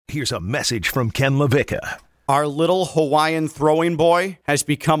Here's a message from Ken LaVicka. Our little Hawaiian throwing boy has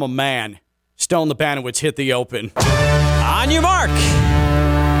become a man. Stone the Banowitz hit the open. On your mark.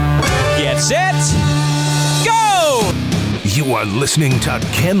 Get set. Go! You are listening to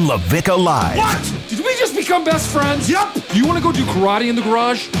Ken LaVicka Live. What? Did we just become best friends? Yup. Do you want to go do karate in the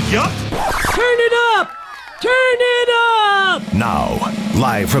garage? Yup. Turn it up! Turn it up! Now,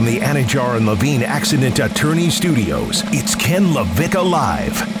 live from the Anajar and Levine Accident Attorney Studios, it's Ken LaVicka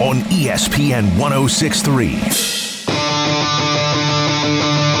Live on ESPN 106.3.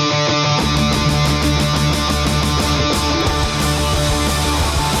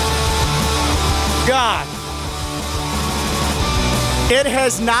 God. It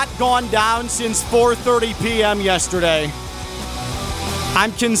has not gone down since 4:30 p.m. yesterday.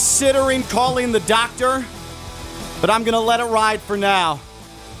 I'm considering calling the doctor, but I'm going to let it ride for now.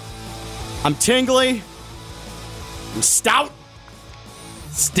 I'm tingly. I'm stout.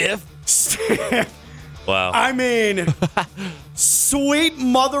 Stiff. Wow. I mean, sweet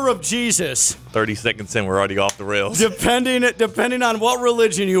mother of Jesus. 30 seconds in, we're already off the rails. Depending on what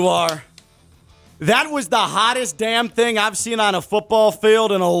religion you are. That was the hottest damn thing I've seen on a football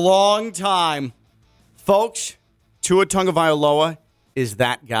field in a long time. Folks, Tua Tagovailoa is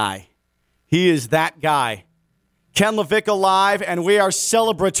that guy. He is that guy. Ken LaVicka Live, and we are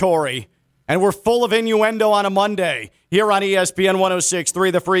celebratory. And we're full of innuendo on a Monday here on ESPN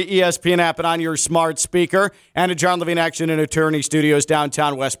 106.3, the free ESPN app, and on your smart speaker. And at John Levine Action and Attorney Studios,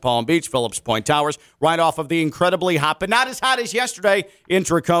 downtown West Palm Beach, Phillips Point Towers, right off of the incredibly hot, but not as hot as yesterday,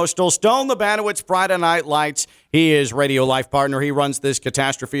 Intracoastal. Stone the Banowitz, Friday Night Lights. He is radio life partner. He runs this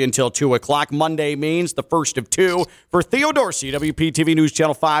catastrophe until 2 o'clock. Monday means the first of two for Theo Dorsey, WPTV News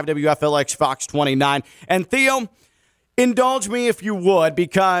Channel 5, WFLX Fox 29. And Theo, indulge me if you would,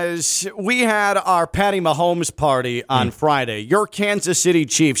 because we had our Patty Mahomes party on Friday. Your Kansas City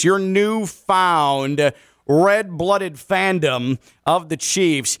Chiefs, your newfound red-blooded fandom of the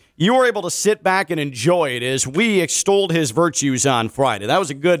Chiefs, you were able to sit back and enjoy it as we extolled his virtues on Friday. That was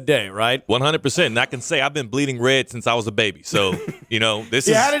a good day, right? 100%. And I can say I've been bleeding red since I was a baby. So, this you has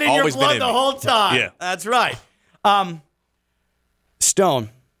had it in always your blood been in the me. whole time. Yeah. That's right. Stone,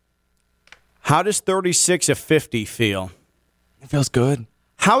 how does 36 of 50 feel? It feels good.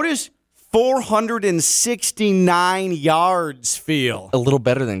 How does 469 yards feel? A little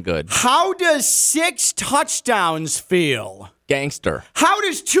better than good. How does 6 touchdowns feel? Gangster. How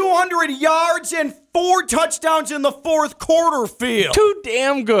does 200 yards and 4 touchdowns in the fourth quarter feel? Too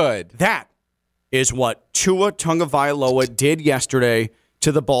damn good. That is what Tua Tagovailoa did yesterday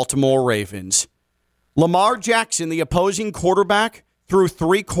to the Baltimore Ravens. Lamar Jackson, the opposing quarterback, through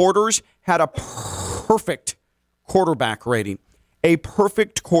 3 quarters, had a perfect quarterback rating. A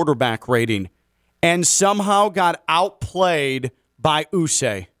perfect quarterback rating. And somehow got outplayed by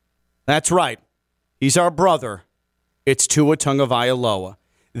Usay. That's right. He's our brother. It's Tua Tagovailoa.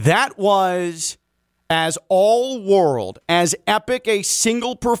 That was as all-world, as epic a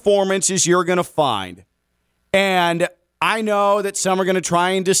single performance as you're going to find. And I know that some are going to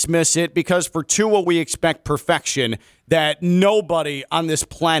try and dismiss it because for Tua we expect perfection that nobody on this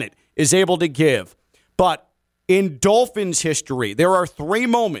planet is able to give. But in Dolphins history, there are 3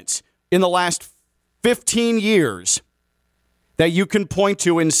 moments in the last 15 years that you can point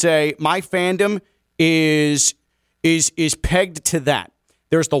to and say, my fandom is pegged to that.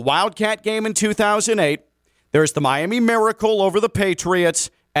 There's the Wildcat game in 2008. There's the Miami Miracle over the Patriots.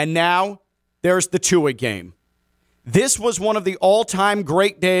 And now there's the Tua game. This was one of the all-time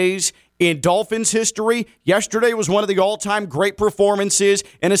great days in Dolphins history. Yesterday was one of the all-time great performances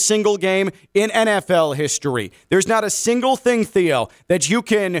in a single game in NFL history. There's not a single thing, Theo, that you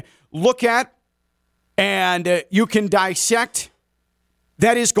can look at and you can dissect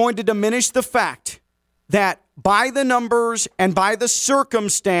that is going to diminish the fact that by the numbers and by the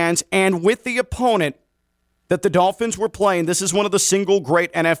circumstance and with the opponent that the Dolphins were playing, this is one of the single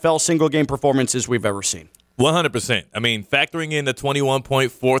great NFL single-game performances we've ever seen. 100%. I mean, factoring in the 21-point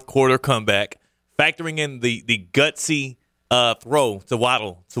fourth quarter comeback, factoring in the gutsy throw to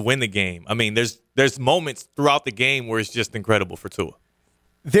Waddle to win the game. I mean, there's moments throughout the game where it's just incredible for Tua.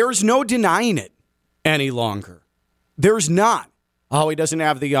 There's no denying it any longer. There's not. Oh, he doesn't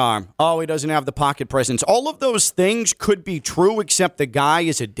have the arm. Oh, he doesn't have the pocket presence. All of those things could be true, except the guy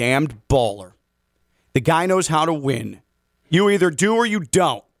is a damned baller. The guy knows how to win. You either do or you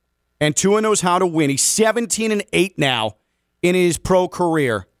don't. And Tua knows how to win. He's 17-8 now in his pro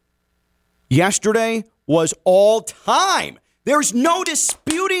career. Yesterday was all time. There's no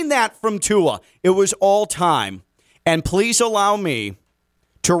disputing that from Tua. It was all time. And please allow me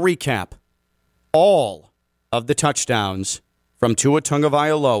to recap all of the touchdowns from Tua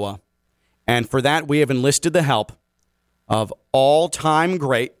Tagovailoa. And for that, we have enlisted the help of all-time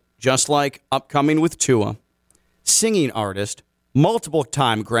great, just like upcoming with Tua, singing artist,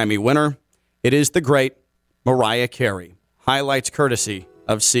 multiple-time Grammy winner. It is the great Mariah Carey. Highlights courtesy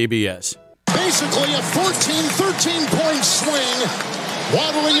of CBS. Basically a 13-point swing,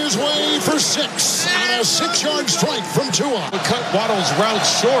 waddling his way for 6 on a 6-yard strike from Tua. Cut Waddle's route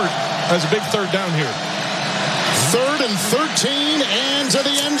short as a big third down here. 3rd and 13, and to the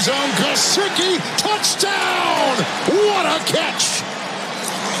end zone. Gesicki, touchdown! What a catch!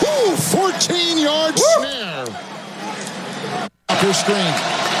 14-yard snare. Upper screen.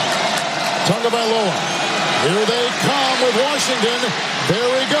 Tagovailoa. Here they come with Washington.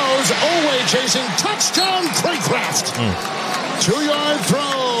 There he goes. Owe chasing. Touchdown, Craycraft. 2-yard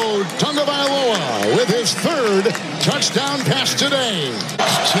throw. Tagovailoa with his 3rd touchdown pass today.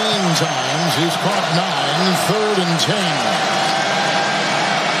 16 times. He's caught 9. 3rd and 10.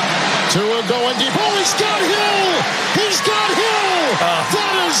 Tua going deep. Oh, he's got Hill. He's got Hill.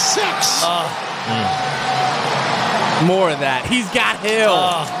 That is 6. More of that. He's got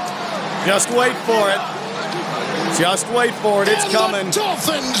Hill. Just wait for it. Just wait for it. It's And coming. The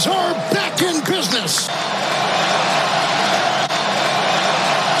Dolphins are back in business.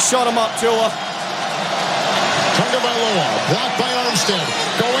 Shut him up, Tua. Tagovailoa, blocked by Armstead.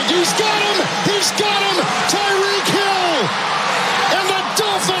 Going, he's got him! He's got him! Tyreek Hill! And the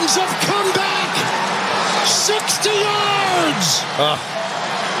Dolphins have come back! 60 yards!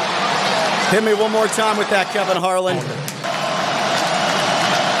 Hit me one more time with that, Kevin Harlan.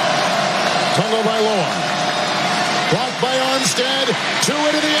 Tagovailoa, blocked by Armstead. 2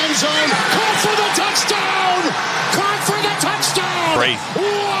 into the end zone. Caught for the touchdown! Caught for the touchdown! Crazy.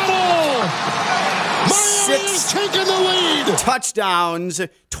 Waddle! Miami is taking the lead! Touchdowns,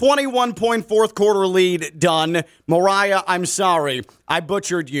 21-point fourth quarter lead done. Mariah, I'm sorry. I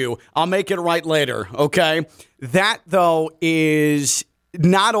butchered you. I'll make it right later, okay? That, though, is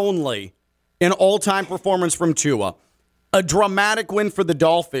not only an all-time performance from Tua, a dramatic win for the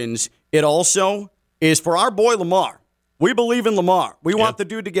Dolphins, it also is for our boy Lamar. We believe in Lamar. We want the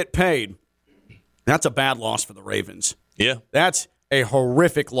dude to get paid. That's a bad loss for the Ravens. Yeah. That's a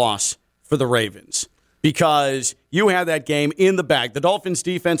horrific loss for the Ravens because you had that game in the bag. The Dolphins'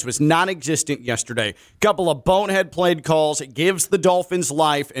 defense was non-existent yesterday. Couple of bonehead played calls. It gives the Dolphins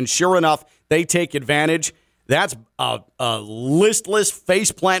life, and sure enough, they take advantage. That's a listless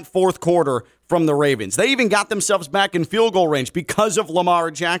faceplant fourth quarter from the Ravens. They even got themselves back in field goal range because of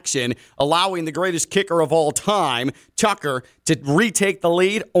Lamar Jackson allowing the greatest kicker of all time, Tucker, to retake the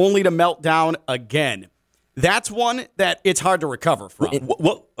lead only to melt down again. That's one that it's hard to recover from.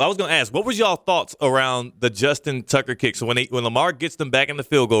 What I was going to ask, what was y'all thoughts around the Justin Tucker kick? So when Lamar gets them back in the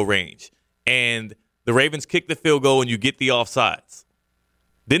field goal range and the Ravens kick the field goal and you get the offsides,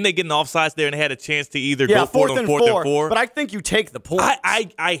 didn't they get an offsides there and they had a chance to either go for it on 4th and 4? But I think you take the points.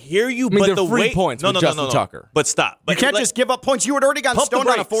 I hear you, I mean, but they're the free way points with Justin Tucker. But stop. You can't just give up points. You had already gotten stoned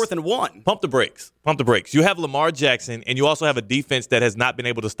on a 4th and 1. Pump the brakes. Pump the brakes. You have Lamar Jackson, and you also have a defense that has not been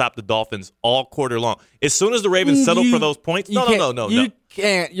able to stop the Dolphins all quarter long. As soon as the Ravens settle for those points, no. You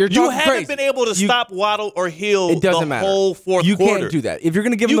can't. You're You talking haven't crazy. been able to stop Waddle or Hill It doesn't the matter. whole fourth you quarter. can't do that. If you're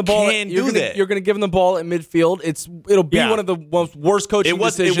going to give them You the ball, can do that. You're going to give them the ball at midfield. It'll be one of the most worst coaching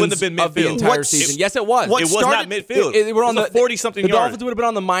decisions wouldn't have been of the midfield. entire season. Yes, it was. It was not midfield. They were on it was the 40-something The yard. Dolphins would have been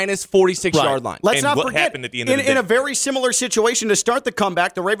on the minus 46-yard line. Let's And not what forget, happened at the end of the day? in a very similar situation to start the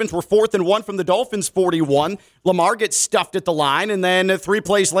comeback, the Ravens were 4th and 1 from the Dolphins' 41. Lamar gets stuffed at the line, and then 3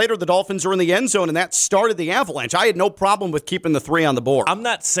 plays later, the Dolphins are in the end zone, and that started the avalanche. I had no problem with keeping the 3 on the board. I'm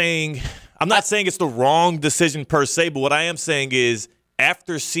not saying it's the wrong decision per se, but what I am saying is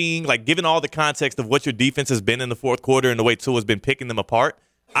after seeing, like, given all the context of what your defense has been in the fourth quarter and the way Tua's been picking them apart,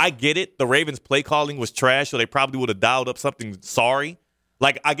 I get it. The Ravens' play calling was trash, so they probably would have dialed up something sorry.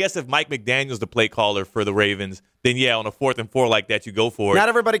 Like, I guess if Mike McDaniel's the play caller for the Ravens, then yeah, on a 4th and 4 like that, you go for it. Not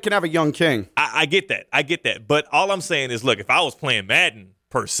everybody can have a young king. I get that. But all I'm saying is, look, if I was playing Madden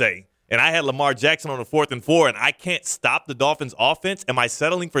per se, and I had Lamar Jackson on a 4th and 4, and I can't stop the Dolphins' offense, am I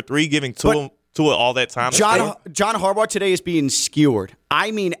settling for 3, giving Tua all that time? John Harbaugh today is being skewered.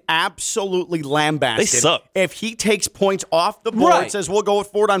 I mean, absolutely lambasted. They suck. If he takes points off the board, Right. says we'll go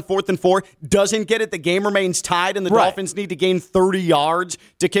for it on 4th and 4, doesn't get it, the game remains tied, and the Right. Dolphins need to gain 30 yards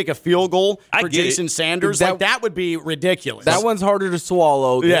to kick a field goal I for get it. Jason Sanders, that would be ridiculous. That one's harder to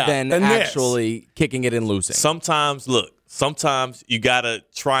swallow Yeah, than and this. actually kicking it and losing. Sometimes sometimes you got to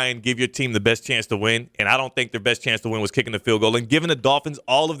try and give your team the best chance to win. And I don't think their best chance to win was kicking the field goal and giving the Dolphins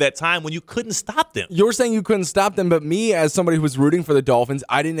all of that time when you couldn't stop them. You're saying you couldn't stop them, but me, as somebody who was rooting for the Dolphins,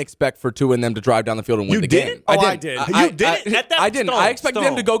 I didn't expect for Tua and them to drive down the field and win the game. I did. You did? I didn't. I expected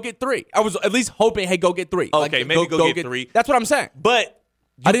them to go get 3. I was at least hoping, hey, go get 3. Okay, maybe go get 3. That's what I'm saying. But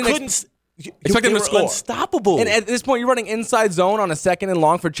I didn't expect them to score. Unstoppable. And at this point, you're running inside zone on a 2nd and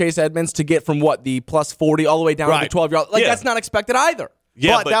long for Chase Edmonds to get from the plus 40 all the way down to the 12-yard. That's not expected either.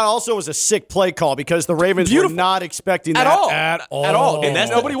 Yeah, but that also was a sick play call because the Ravens were not expecting that at all. And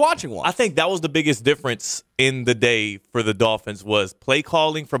that's nobody watching one. I think that was the biggest difference in the day for the Dolphins was play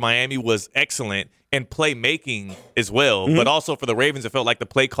calling for Miami was excellent and play making as well. But also for the Ravens, it felt like the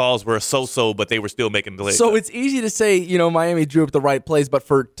play calls were so-so, but they were still making plays. So it's easy to say, Miami drew up the right plays, but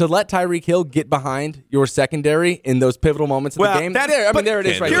to let Tyreek Hill get behind your secondary in those pivotal moments of the game, there it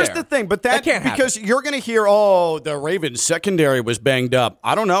is right there. Here's the thing, but that can't because happen. You're going to hear, the Ravens secondary was banged up.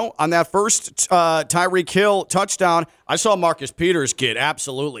 I don't know. On that first Tyreek Hill touchdown, I saw Marcus Peters get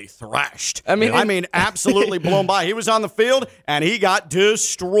absolutely thrashed. I mean, absolutely blown by. He was on the field, and he got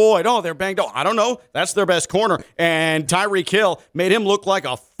destroyed. Oh, they're banged up. I don't know. That's their best corner. And Tyreek Hill made him look like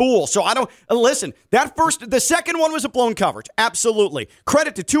a fool. So I don't listen. The second one was a blown coverage. Absolutely.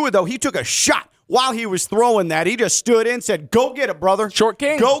 Credit to Tua, though. He took a shot while he was throwing that. He just stood in and said, go get it, brother. Short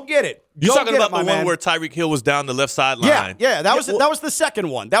king. Go get it. You're talking about the one where Tyreek Hill was down the left sideline. Yeah, that was the second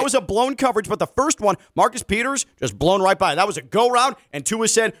one. That was a blown coverage, but the first one, Marcus Peters, just blown right by. That was a go route, and Tua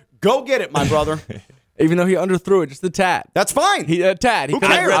said, go get it, my brother. Even though he underthrew it just a tad. That's fine. Tad. Who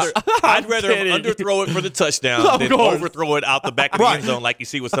cares? I'd rather underthrow it for the touchdown than overthrow it out the back of the end zone like you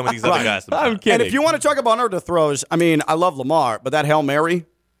see with some of these other guys. I'm kidding. And if you want to talk about underthrows, I love Lamar, but that Hail Mary,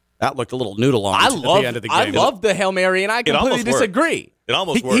 that looked a little noodle at the end of the game. I love the Hail Mary, and I completely disagree. It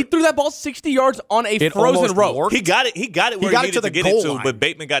almost worked. He threw that ball 60 yards on a frozen rope. He got it where he needed to get it to, but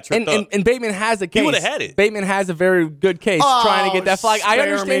Bateman got tripped up. And Bateman has a case. He would have had it. Bateman has a very good case trying to get that flag. I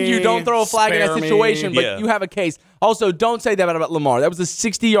understand you don't throw a flag in that situation, but you have a case. Also, don't say that about Lamar. That was a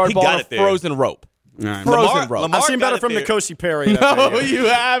 60-yard ball on a frozen rope. Right. Frozen rope. I've seen better from N'Kosi Perry. No, you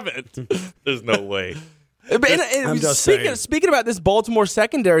haven't. There's no way. I'm just saying. Speaking about this Baltimore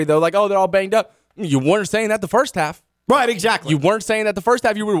secondary, though, they're all banged up. You weren't saying that the first half. Right, exactly. You weren't saying that the first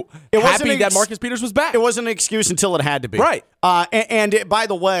half. You were happy that Marcus Peters was back. It wasn't an excuse until it had to be. Right. And by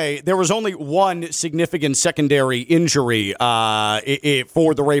the way, there was only one significant secondary injury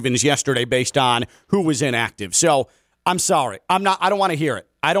for the Ravens yesterday based on who was inactive. So I'm sorry. I don't want to hear it.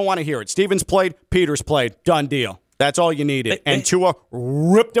 I don't want to hear it. Stevens played. Peters played. Done deal. That's all you needed. And Tua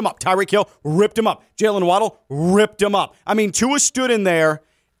ripped him up. Tyreek Hill ripped him up. Jalen Waddle ripped him up. Tua stood in there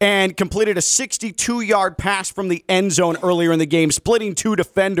and completed a 62-yard pass from the end zone earlier in the game, splitting 2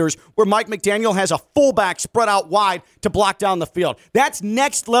 defenders, where Mike McDaniel has a fullback spread out wide to block down the field. That's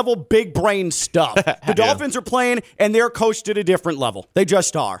next-level big-brain stuff. The Dolphins are playing, and they're coached at a different level. They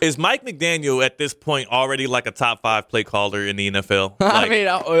just are. Is Mike McDaniel at this point already like a top 5 play caller in the NFL?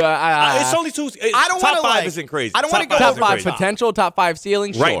 It's only 2. I don't top 5 isn't crazy. I don't want to go top 5 potential, top 5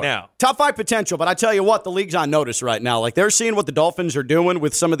 ceiling, sure. Right now. Top 5 potential, but I tell you what, the league's on notice right now. They're seeing what the Dolphins are doing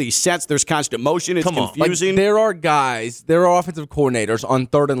with some of these sets. There's constant motion. It's confusing. There are offensive coordinators on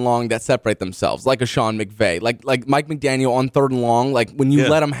 3rd and long that separate themselves, like a Sean McVay, like Mike McDaniel on 3rd and long. Like when you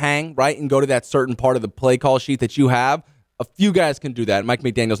let them hang, right, and go to that certain part of the play call sheet that you have, a few guys can do that. Mike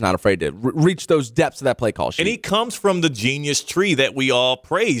McDaniel's not afraid to reach those depths of that play call sheet. And he comes from the genius tree that we all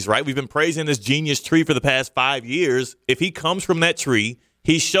praise, right? We've been praising this genius tree for the past 5 years. If he comes from that tree,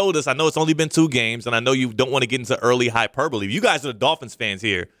 he showed us. I know it's only been 2 games, and I know you don't want to get into early hyperbole. You guys are the Dolphins fans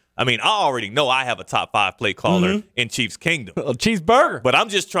here. I already know I have a top 5 play caller in Chiefs Kingdom. Cheeseburger. But I'm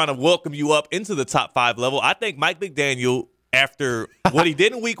just trying to welcome you up into the top 5 level. I think Mike McDaniel, after what he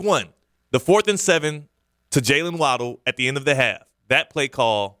did in week 1, the 4th and 7 to Jalen Waddle at the end of the half, that play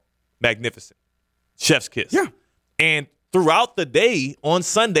call, magnificent. Chef's kiss. Yeah. And throughout the day on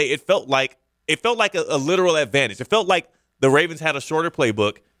Sunday, it felt like a literal advantage. It felt like the Ravens had a shorter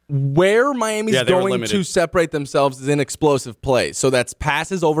playbook. Where Miami's going to separate themselves is in explosive plays. So that's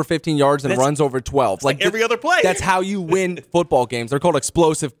passes over 15 yards and runs over 12. Like every other play. That's how you win football games. They're called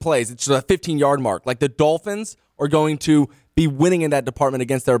explosive plays. It's a 15-yard mark. Like the Dolphins are going to be winning in that department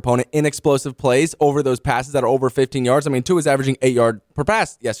against their opponent in explosive plays over those passes that are over 15 yards. Tua's averaging 8 yards per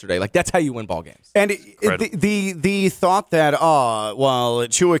pass yesterday. Like that's how you win ball games. And the thought that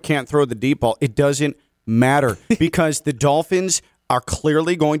Tua can't throw the deep ball, it doesn't matter because the Dolphins are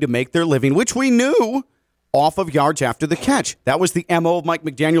clearly going to make their living, which we knew, off of yards after the catch. That was the MO of Mike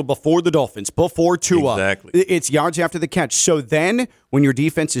McDaniel before the Dolphins, before Tua. Exactly. It's yards after the catch. So then when your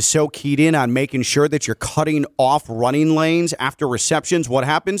defense is so keyed in on making sure that you're cutting off running lanes after receptions, what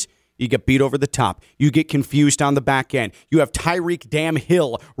happens? You get beat over the top. You get confused on the back end. You have Tyreek Damn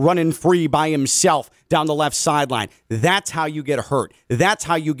Hill running free by himself down the left sideline. That's how you get hurt. That's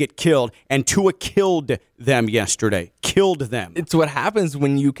how you get killed. And Tua killed them yesterday. Killed them. It's what happens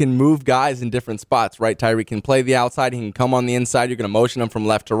when you can move guys in different spots, right? Tyreek can play the outside. He can come on the inside. You're going to motion him from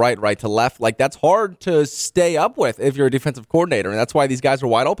left to right to left. Like, that's hard to stay up with if you're a defensive coordinator. And that's why these guys are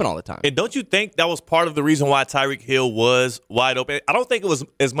wide open all the time. And don't you think that was part of the reason why Tyreek Hill was wide open? I don't think it was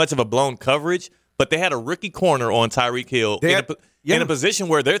as much of a blown coverage, but they had a rookie corner on Tyreek Hill in a position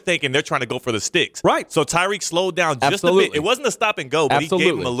where they're thinking they're trying to go for the sticks. Right. So Tyreek slowed down just a bit. It wasn't a stop and go, but he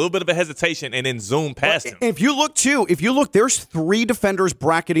gave him a little bit of a hesitation and then zoomed past him. If you look, there's 3 defenders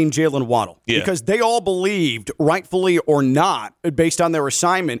bracketing Jalen Waddle because they all believed, rightfully or not, based on their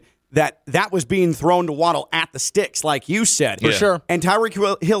assignment, that was being thrown to Waddle at the sticks, like you said. For sure. And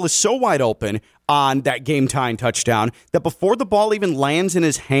Tyreek Hill is so wide open on that game-tying touchdown that before the ball even lands in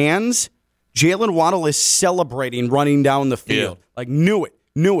his hands, Jalen Waddle is celebrating running down the field. Yeah. Like, knew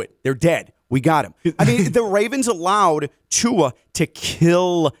it. They're dead. We got him. I mean, the Ravens allowed Tua to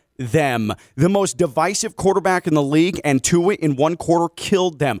kill them. The most divisive quarterback in the league, and Tua in one quarter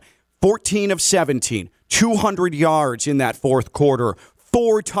killed them. 14 of 17, 200 yards in that fourth quarter,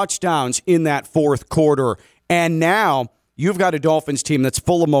 4 touchdowns in that fourth quarter. And now you've got a Dolphins team that's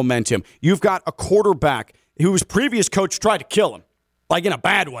full of momentum. You've got a quarterback whose previous coach tried to kill him, like in a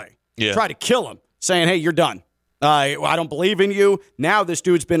bad way. Yeah. Tried to kill him, saying, hey, you're done. I don't believe in you. Now this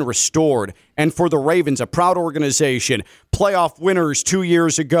dude's been restored. And for the Ravens, a proud organization, playoff winners 2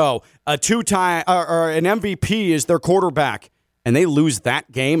 years ago, a 2-time or an MVP is their quarterback. And they lose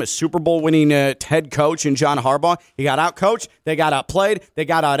that game, a Super Bowl winning head coach in John Harbaugh. He got out-coached, they got outplayed, they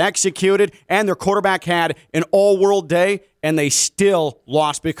got out-executed, and their quarterback had an all-world day, and they still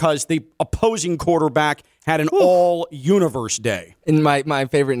lost because the opposing quarterback had an all-universe day. And my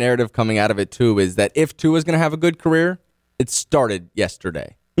favorite narrative coming out of it, too, is that if Tua's going to have a good career, it started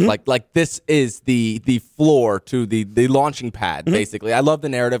yesterday. Mm-hmm. Like this is the floor to the launching pad, basically. I love the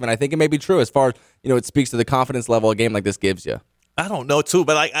narrative, and I think it may be true as far as, it speaks to the confidence level a game like this gives you. I don't know, too,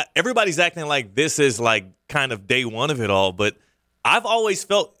 but everybody's acting like this is like kind of day one of it all. But I've always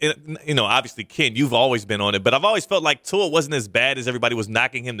felt, obviously, Ken, you've always been on it, but I've always felt like Tua wasn't as bad as everybody was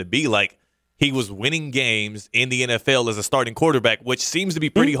knocking him to be. Like, he was winning games in the NFL as a starting quarterback, which seems to be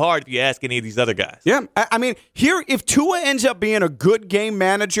pretty hard if you ask any of these other guys. Yeah, I mean, here, if Tua ends up being a good game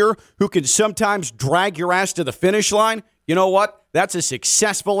manager who can sometimes drag your ass to the finish line, you know what? That's a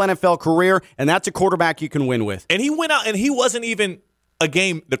successful NFL career, and that's a quarterback you can win with. And he went out, and he wasn't even a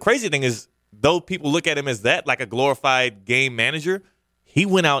game. The crazy thing is, though people look at him as that, like a glorified game manager, he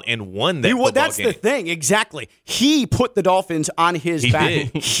went out and won that football That's game. the thing, exactly. He put the Dolphins on his back.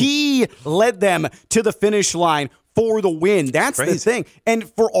 Did. He led them to the finish line for the win. That's the thing. And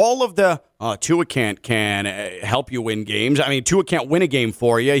for all of the Tua can help you win games. I mean, Tua can't win a game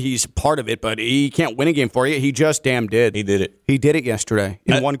for you. He's part of it, but he can't win a game for you. He just damn did. He did it. He did it yesterday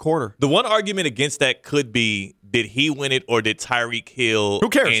in one quarter. The one argument against that could be, did he win it or did Tyreek Hill Who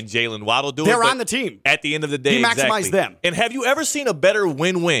cares? and Jalen Waddle do it? They're on the team. At the end of the day, He maximized exactly. them. And have you ever seen a better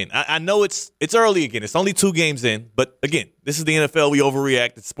win-win? I know it's early again. It's only 2 games in. But, again, this is the NFL. We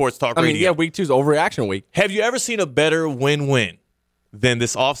overreact. It's sports talk radio. week 2 is overreaction week. Have you ever seen a better win-win than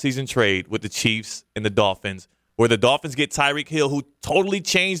this offseason trade with the Chiefs and the Dolphins, where the Dolphins get Tyreek Hill, who totally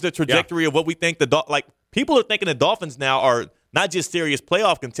changed the trajectory of what we think people are thinking the Dolphins now are not just serious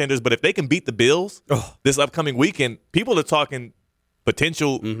playoff contenders, but if they can beat the Bills this upcoming weekend, people are talking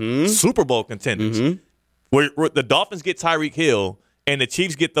potential Super Bowl contenders. Where the Dolphins get Tyreek Hill and the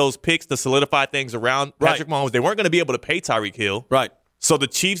Chiefs get those picks to solidify things around Patrick Mahomes. They weren't going to be able to pay Tyreek Hill. Right. So the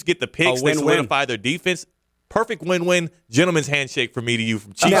Chiefs get the picks. They solidify their defense. Perfect win-win. Gentleman's handshake for me to you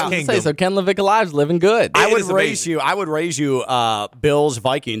from Chiefs Kingdom. So Ken LaVicka Live's living good. I would raise you Bills,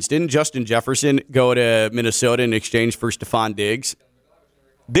 Vikings. Didn't Justin Jefferson go to Minnesota in exchange for Stephon Diggs?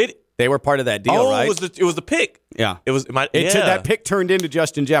 They were part of that deal, right? It was the pick. Yeah. That pick turned into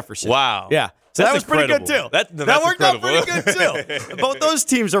Justin Jefferson. Wow. Yeah. So that was incredible. pretty good, too. That worked out pretty good, too. Both those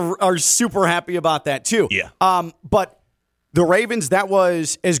teams are super happy about that, too. Yeah. But the Ravens, that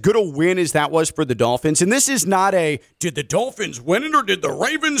was as good a win as that was for the Dolphins. And this is not did the Dolphins win it or did the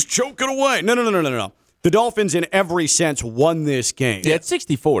Ravens choke it away? No. The Dolphins, in every sense, won this game. Yeah, it's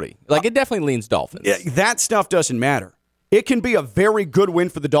 60-40. It definitely leans Dolphins. That stuff doesn't matter. It can be a very good win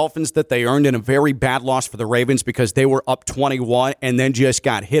for the Dolphins that they earned and a very bad loss for the Ravens because they were up 21 and then just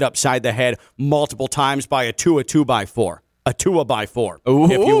got hit upside the head multiple times by a Tua 2x4. A Tua by 4, if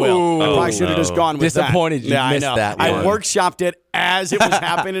you will. I probably should have just gone with Disappointed that. you missed that one. I workshopped it as it was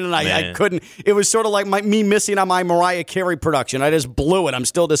happening, and I couldn't. It was sort of like me missing on my Mariah Carey production. I just blew it. I'm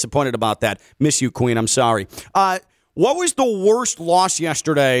still disappointed about that. Miss you, Queen. I'm sorry. What was the worst loss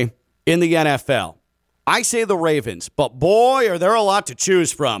yesterday in the NFL? I say the Ravens, but boy, are there a lot to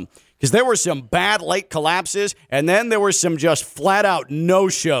choose from. Because there were some bad late collapses, and then there were some just flat-out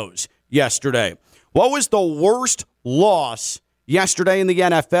no-shows yesterday. What was the worst loss yesterday in the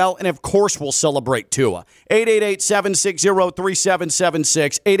NFL? And, of course, we'll celebrate Tua.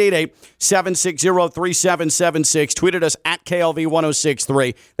 888-760-3776. 888-760-3776. Tweeted us at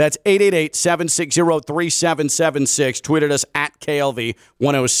KLV1063. That's 888-760-3776. Tweeted us at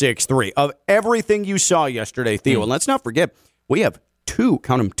KLV1063. Of everything you saw yesterday, Theo, and let's not forget, we have two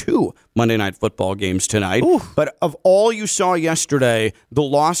Monday Night Football games tonight. Ooh. But of all you saw yesterday, the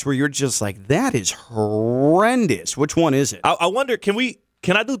loss where you're just like, that is horrendous. Which one is it? I wonder, can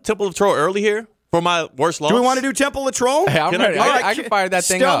I do Temple of Troy early here for my worst loss? Do we want to do Temple of Troy? Hey, I'm ready. I can fire that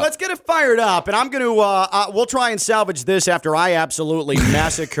thing up. Let's get it fired up. And I'm going to, we'll try and salvage this after I absolutely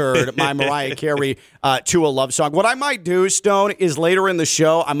massacred my Mariah Carey Tua love song. What I might do, Stone, is later in the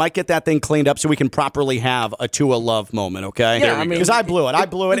show, I might get that thing cleaned up so we can properly have a Tua love moment, okay? Yeah, because I blew it.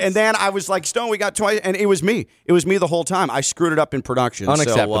 And then I was like, Stone, we got twice. And it was me. It was me the whole time. I screwed it up in production.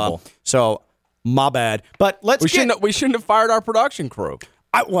 Unacceptable. So my bad. But we shouldn't have fired our production crew.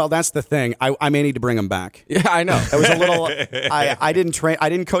 Well, that's the thing. I may need to bring him back. Yeah, I know. It was a little. I didn't train. I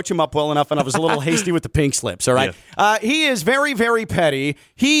didn't coach him up well enough, and I was a little hasty with the pink slips. All right. Yeah. He is very, very petty.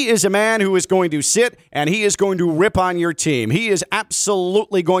 He is a man who is going to sit and he is going to rip on your team. He is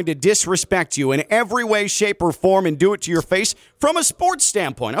absolutely going to disrespect you in every way, shape, or form, and do it to your face from a sports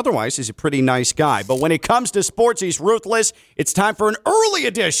standpoint. Otherwise, he's a pretty nice guy. But when it comes to sports, he's ruthless. It's time for an early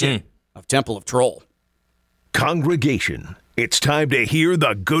edition of Temple of Troll. Congregation, it's time to hear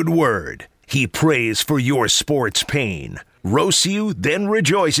the good word. He prays for your sports pain, roasts you, then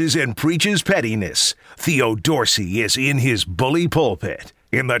rejoices and preaches pettiness. Theo Dorsey is in his bully pulpit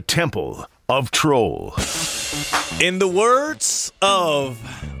in the Temple of Troll. In the words of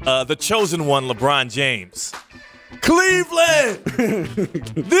the chosen one, LeBron James, Cleveland,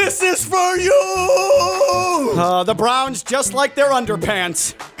 this is for you! The Browns just like their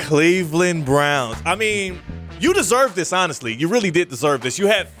underpants. Cleveland Browns. I mean, you deserve this, honestly. You really did deserve this. You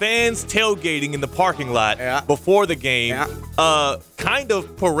had fans tailgating in the parking lot before the game, kind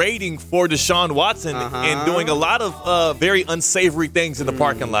of parading for Deshaun Watson and doing a lot of very unsavory things in the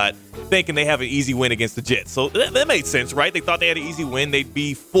parking lot, thinking they have an easy win against the Jets. So that made sense, right? They thought they had an easy win. They'd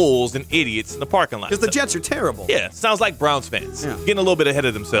be fools and idiots in the parking lot. Because the Jets are terrible. Yeah, sounds like Browns fans getting a little bit ahead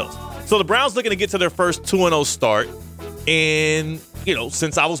of themselves. So the Browns looking to get to their first 2-0 start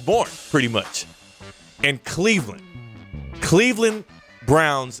since I was born, pretty much. And Cleveland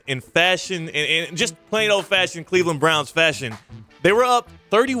Browns in fashion, and just plain old-fashioned Cleveland Browns fashion, they were up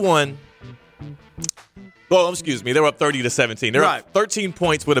 31. Well, excuse me, they were up 30-17. They're up 13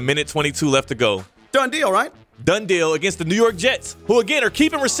 points with 1:22 left to go. Done deal, right? Done deal against the New York Jets, who again are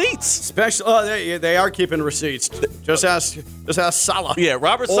keeping receipts. They are keeping receipts. Just ask Saleh. Yeah,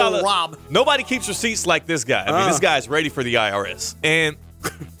 Robert Saleh. Rob. Nobody keeps receipts like this guy. I mean, this guy's ready for the IRS. And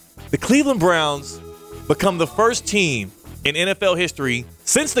the Cleveland Browns become the first team in NFL history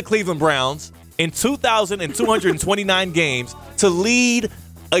since the Cleveland Browns in 2,229 games to lead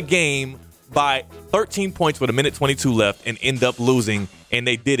a game by 13 points with 1:22 left and end up losing, and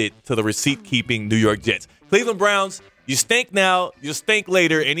they did it to the receipt-keeping New York Jets. Cleveland Browns, you stink now, you'll stink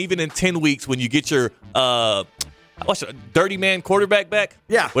later, and even in 10 weeks when you get your dirty man quarterback back,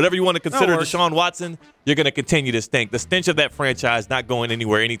 whatever you want to consider Deshaun Watson, you're going to continue to stink. The stench of that franchise not going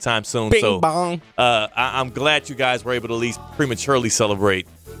anywhere anytime soon. Bing bong. I'm glad you guys were able to at least prematurely celebrate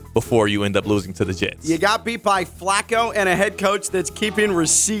before you end up losing to the Jets. You got beat by Flacco and a head coach that's keeping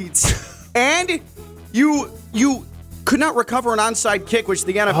receipts. And you could not recover an onside kick, which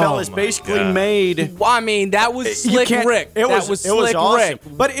the NFL has basically made. Well, I mean, that was slick Rick. It was slick awesome.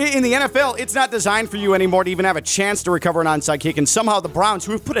 Rick. But in the NFL, it's not designed for you anymore to even have a chance to recover an onside kick. And somehow the Browns,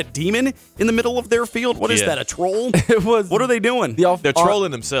 who have put a demon in the middle of their field, what is that, a troll? It was. What are they doing? They're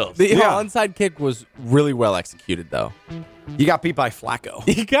trolling themselves. The onside kick was really well executed, though. You got beat by Flacco.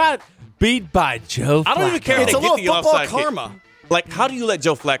 You got beat by Joe Flacco. I don't even care if It's they a get little the football offside karma. kick. Like, how do you let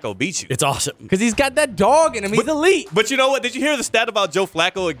Joe Flacco beat you? It's awesome. Because he's got that dog in him. He's elite. But you know what? Did you hear the stat about Joe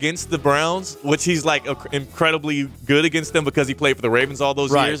Flacco against the Browns? Which he's like incredibly good against them because he played for the Ravens all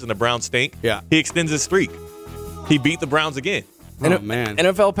those years and the Browns stink. Yeah. He extends his streak. He beat the Browns again. Oh, man.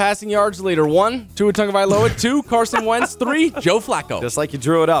 NFL passing yards leader 1, Tua Tagovailoa 2, Carson Wentz 3, Joe Flacco. Just like you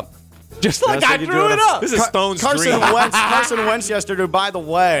drew it up. Just like I you drew it up. This is Stone's Carson dream. Wentz yesterday, by the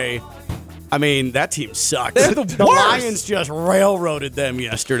way, I mean, that team sucked. They're the The worst. Lions just railroaded them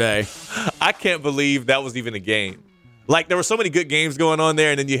yesterday. I can't believe that was even a game. Like, there were so many good games going on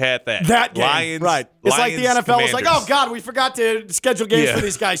there, and then you had that game, Lions, right. It's like the Lions, NFL was like, Commanders. oh, God, we forgot to schedule games for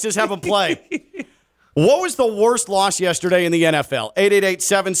these guys. Just have them play. What was the worst loss yesterday in the NFL?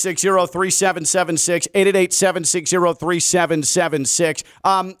 888-760-3776, 888-760-3776.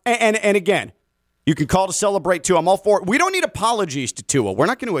 And again, you can call to celebrate, too. I'm all for it. We don't need apologies to Tua. I'm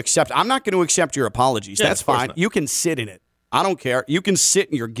not going to accept your apologies. Yeah, That's of course fine. not. You can sit in it. I don't care. You can sit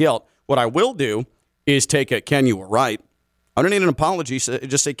in your guilt. What I will do is take it, Ken, you were right. I don't need an apology.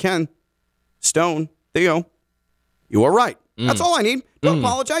 Just say, Ken, Stone, Theo, you were right. That's all I need. Don't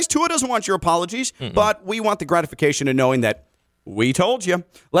apologize. Tua doesn't want your apologies, but we want the gratification of knowing that we told you.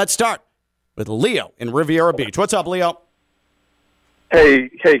 Let's start with Leo in Riviera Beach. What's up, Leo? Hey,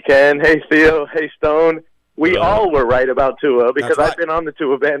 Ken. Hey, Theo. Hey, Stone. We all were right about Tua because That's right. I've been on the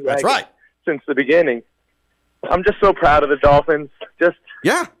Tua bandwagon That's right. since the beginning. I'm just so proud of the Dolphins.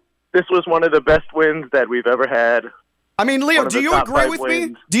 Yeah. This was one of the best wins that we've ever had. I mean, Leo, One of do the you top agree 5 with me?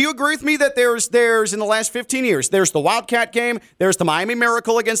 wins. Do you agree with me that there's in the last 15 years, there's the Wildcat game, there's the Miami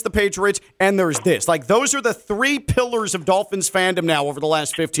Miracle against the Patriots, and there's this. Like, those are the 3 pillars of Dolphins fandom now over the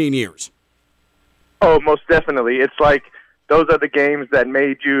last 15 years. Oh, most definitely. It's like those are the games that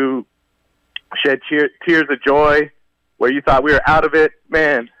made you shed tears of joy where you thought we were out of it.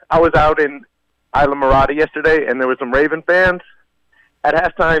 Man, I was out in Isla Mirada yesterday, and there were some Raven fans. At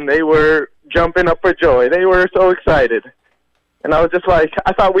halftime, they were jumping up for joy. They were so excited. And I was just like,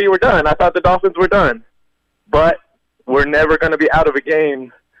 I thought we were done. I thought the Dolphins were done. But we're never going to be out of a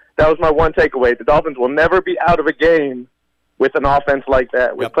game. That was my one takeaway. The Dolphins will never be out of a game with an offense like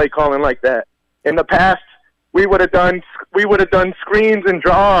that, with play calling like that. In the past, we would have done screens and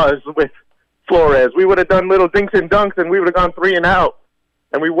draws with Flores. We would have done little dinks and dunks, and we would have gone 3 and out.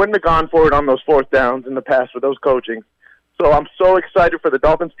 And we wouldn't have gone for it on those 4th downs in the past with those coaching. So I'm so excited for the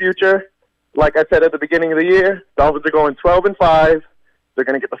Dolphins' future. Like I said at the beginning of the year, Dolphins are going 12-5. They're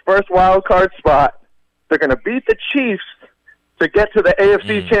going to get the first wild card spot. They're going to beat the Chiefs to get to the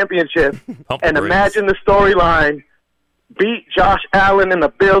AFC Championship. And imagine the storyline: beat Josh Allen and the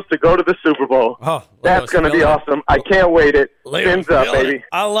Bills to go to the Super Bowl. Oh, that's going to be awesome. I can't wait it. Fins up, baby.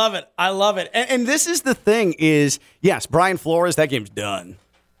 I love it. I love it. And this is the thing is, yes, Brian Flores, that game's done.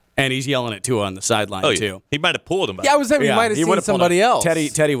 And he's yelling at Tua on the sideline, too. He might have pulled him out. Yeah, I was saying we might have he seen would've pulled somebody him. else.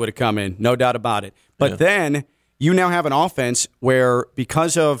 Teddy would have come in, no doubt about it. But then you now have an offense where,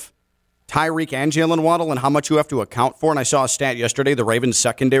 because of Tyreek and Jalen Waddle and how much you have to account for, and I saw a stat yesterday, the Ravens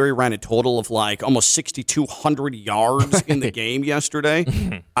secondary ran a total of like almost 6,200 yards in the game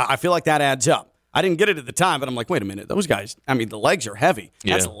yesterday. I feel like that adds up. I didn't get it at the time, but I'm like, wait a minute, those guys, I mean, the legs are heavy.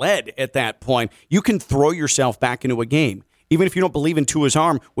 That's lead at that point. You can throw yourself back into a game. Even if you don't believe in Tua's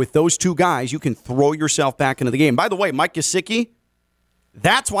arm, with those 2 guys, you can throw yourself back into the game. By the way, Mike Gesicki,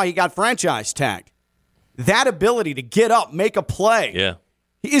 that's why he got franchise tagged. That ability to get up, make a play. Yeah.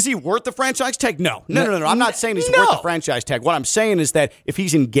 Is he worth the franchise tag? No. I'm not saying he's worth the franchise tag. What I'm saying is that if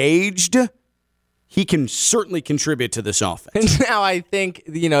he's engaged, he can certainly contribute to this offense. And now I think,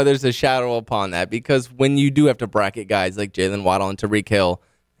 there's a shadow upon that because when you do have to bracket guys like Jalen Waddle and Tyreek Hill,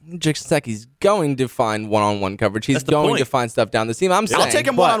 Gesicki's going to find one-on-one coverage. He's going to find stuff down the seam. I'll take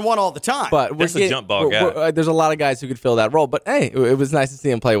him one-on-one all the time. But That's a jump ball guy. There's a lot of guys who could fill that role. But, hey, it was nice to see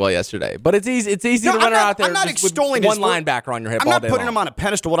him play well yesterday. But it's easy to run out there I'm not just with extolling one his linebacker on your hip I'm all not day putting long. him on a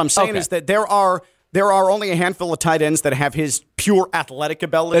pedestal. What I'm saying is that there are only a handful of tight ends that have his pure athletic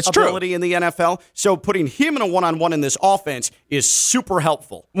ability in the NFL. So putting him in a one-on-one in this offense is super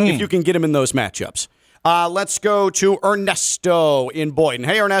helpful if you can get him in those matchups. Let's go to Ernesto in Boynton.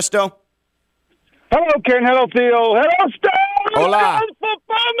 Hey, Ernesto. Hello, Ken. Hello, Theo. Hello, Stone. Hola.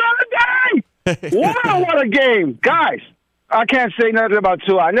 Football day. Wow, what a game, guys! I can't say nothing about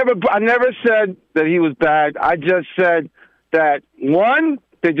Tua. I never said that he was bad. I just said that one,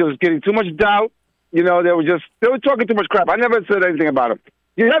 they just getting too much doubt. They were talking too much crap. I never said anything about him.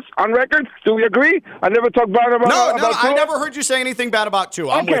 Yes, on record. Do we agree? I never talked bad about No, Tua. I never heard you say anything bad about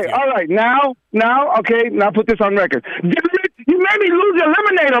Tua. I'm with Okay, you. all right. Now, put this on record. Damn it, you made me lose the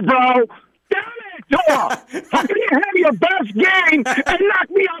eliminator, bro. Damn it, Tua. How can you have your best game and knock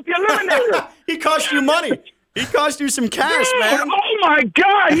me off the eliminator? He cost you money. He cost you some cash, man. Oh, my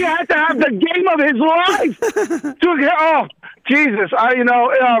God. He had to have the game of his life. Oh, Jesus.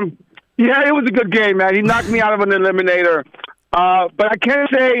 Yeah, it was a good game, man. He knocked me out of an eliminator. But I can't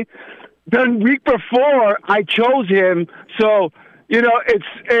say the week before I chose him, so it's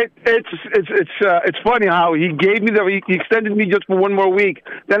funny how he gave me he extended me just for one more week.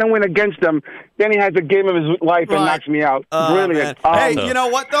 Then I went against him. Then he has a game of his life and knocks me out. Brilliant. Hey, you know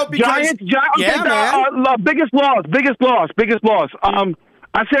what though? Because biggest loss.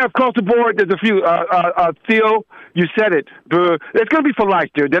 I say across the board. There's a few. Theo, you said it. It's gonna be for life,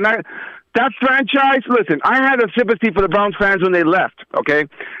 dude. That franchise. Listen, I had a sympathy for the Browns fans when they left. Okay.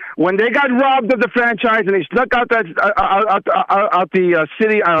 When they got robbed of the franchise and they snuck out the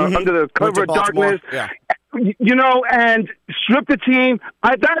city under the cover of darkness, and stripped the team,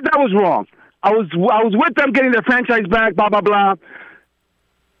 that was wrong. I was with them getting their franchise back, blah, blah, blah.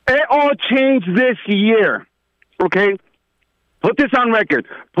 It all changed this year, okay? Put this on record.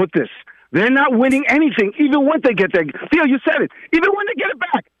 Put this. They're not winning anything, even when they get there. Theo, you said it. Even when they get it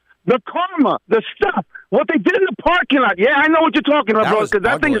back. The karma, the stuff, what they did in the parking lot. Yeah, I know what you're talking about, bro, because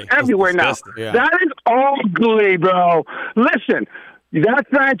that thing is everywhere now. Yeah. That is ugly, bro. Listen, that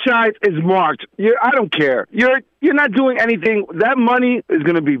franchise is marked. I don't care. You're not doing anything. That money is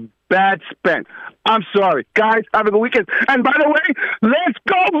going to be bad spent. I'm sorry. Guys, have a good weekend. And by the way, let's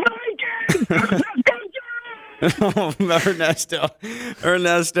go Vikings! Let's go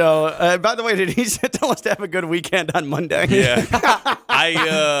Ernesto. By the way, did he tell us to have a good weekend on Monday? Yeah.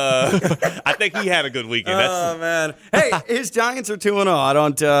 I think he had a good weekend. Man. Hey, his Giants are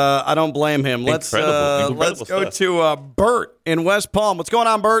 2-0. I don't blame him. Let's go to Bert in West Palm. What's going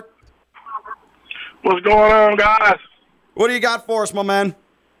on, Bert? What's going on, guys? What do you got for us, my man?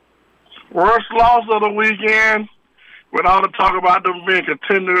 Worst loss of the weekend, with all the talk about them being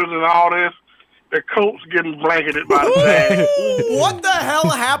contenders and all this. The Colts getting blanketed by the Jags. What the hell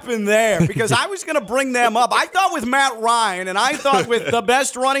happened there? Because I was going to bring them up. I thought with Matt Ryan, and I thought with the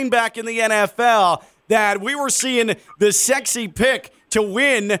best running back in the NFL, that we were seeing the sexy pick to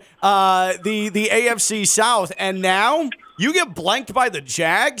win the AFC South. And now you get blanked by the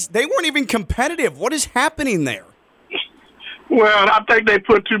Jags? They weren't even competitive. What is happening there? Well, I think they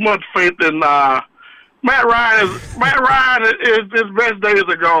put too much faith in Matt Ryan is his best days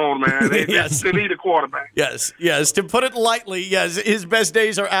are gone, man. They need a quarterback. Yes. To put it lightly, yes, his best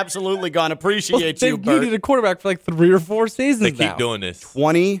days are absolutely gone. Appreciate you, Bert. They needed a quarterback for like 3 or 4 seasons They keep doing this.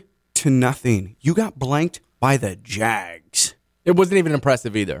 20-0. You got blanked by the Jags. It wasn't even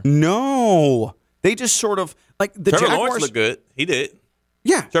impressive either. No. They just sort of, like, the Trevor Jaguars Lawrence looked good. He did.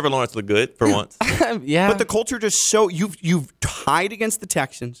 Yeah. Trevor Lawrence looked good for once. Yeah. But the culture just so, you've tied against the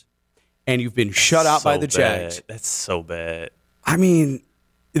Texans. And you've been shut out by the Jags. That's so bad. I mean,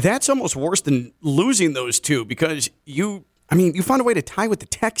 that's almost worse than losing those two because you found a way to tie with the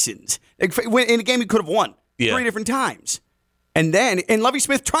Texans. In a game you could have won 3 different times. And Lovie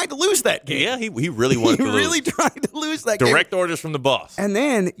Smith tried to lose that game. Yeah, he really wanted to lose. He really tried to lose that game. Direct orders from the boss. And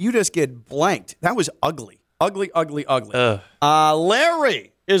then you just get blanked. That was ugly. Ugly.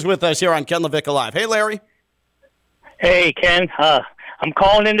 Larry is with us here on Ken LaVicka Live. Hey, Larry. Hey, Ken. I'm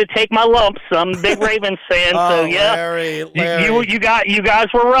calling in to take my lumps. I'm a big Ravens fan, so yeah. Larry. You guys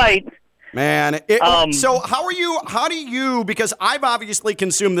were right. Man, so how do you, because I've obviously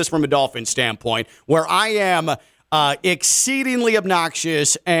consumed this from a Dolphins standpoint, where I am exceedingly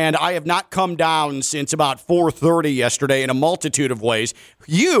obnoxious, and I have not come down since about 4:30 yesterday in a multitude of ways.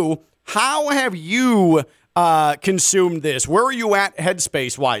 How have you consumed this? Where are you at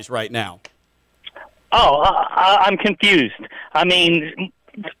headspace-wise right now? Oh, I'm confused. I mean,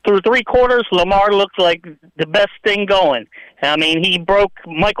 through 3 quarters, Lamar looked like the best thing going. I mean, he broke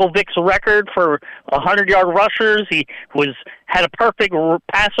Michael Vick's record for 100-yard rushers. He had a perfect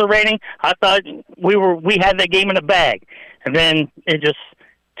passer rating. I thought we had that game in the bag, and then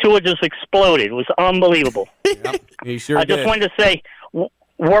Tua just exploded. It was unbelievable. Yep, he sure did. I just wanted to say,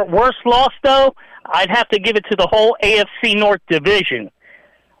 worst loss though, I'd have to give it to the whole AFC North division.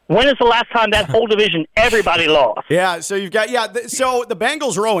 When is the last time that whole division everybody lost? Yeah, so you've got so the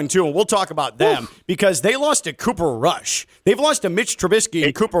Bengals are 0-2, and we'll talk about them because they lost to Cooper Rush. They've lost to Mitch Trubisky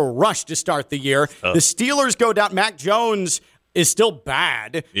and Cooper Rush to start the year. The Steelers go down. Mac Jones is still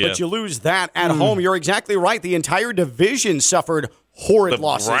bad, but you lose that at home. You're exactly right. The entire division suffered horrid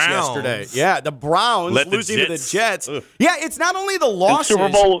losses yesterday. Yeah, the Browns losing to the Jets. Yeah, it's not only the losses. Super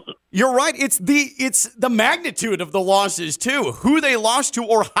Bowl. You're right. It's the magnitude of the losses too. Who they lost to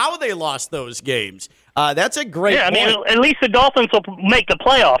or how they lost those games. That's a great point. I mean, at least the Dolphins will make the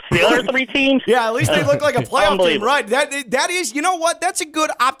playoffs. The other 3 teams. Yeah, at least they look like a playoff team, right? That is, you know what? That's a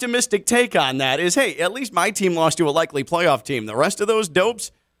good optimistic take on that. Is hey, at least my team lost to a likely playoff team. The rest of those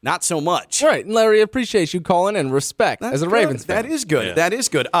dopes, not so much. All right, and Larry, appreciate you calling in. Respect as a Ravens fan. That is good. Yeah. That is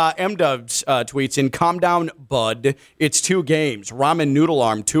good. M-Dubs tweets in, calm down, bud. It's 2 games. Ramen noodle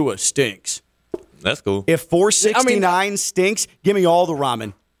arm Tua stinks. That's cool. If 469 stinks, give me all the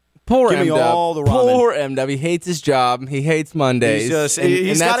ramen. Poor Give me all the ramen. Poor MW. He hates his job. He hates Mondays.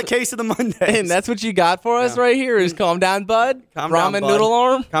 He's got a case of the Mondays. And that's what you got for us right here is calm down, bud. Calm down, Ramen bud. noodle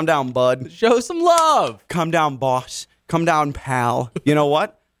arm. Calm down, bud. Show some love. Calm down, boss. Calm down, pal. You know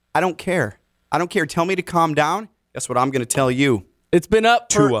what? I don't care. Tell me to calm down. That's what I'm going to tell you. It's been up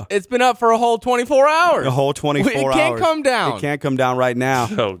Tua. It's been up for a whole 24 hours. A whole 24 hours. It can't come down. It can't come down right now.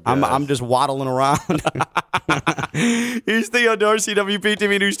 Oh, I'm just waddling around. He's Theo Dorsey,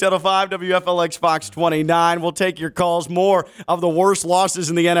 WPTV News Channel 5, WFLX Fox 29. We'll take your calls. More of the worst losses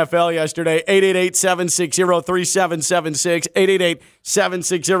in the NFL yesterday. 888-760-3776.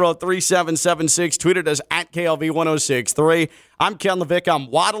 888-760-3776. Tweeted us at KLV1063. I'm Ken Levick.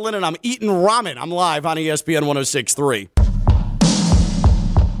 I'm waddling and I'm eating ramen. I'm live on ESPN 1063.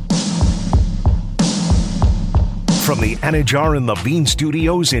 From the Anajar and Levine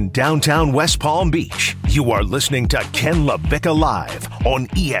Studios in downtown West Palm Beach, you are listening to Ken LaVicka Live on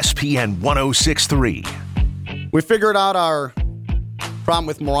ESPN 1063. We figured out our problem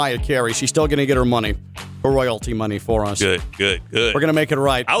with Mariah Carey. She's still going to get her money, her royalty money for us. Good. We're going to make it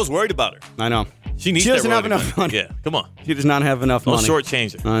right. I was worried about her. I know. She needs doesn't that have royalty enough money. Yeah, come on. She does not have enough Don't money.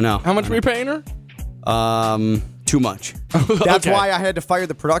 shortchange her. I know. How much are we paying her? Too much. That's Okay. why I had to fire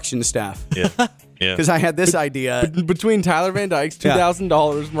the production staff. Yeah. Yeah. Because I had this idea. Between Tyler Van Dyke's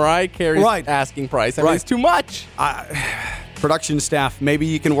 $2,000, Mariah Carey's Right. asking price. I mean, Right. it's too much. Production staff, maybe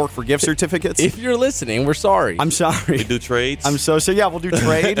you can work for gift certificates. If you're listening, we're sorry. I'm sorry. We do trades. So yeah, we'll do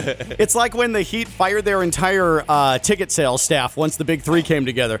trade. It's like when the Heat fired their entire ticket sales staff once the Big Three came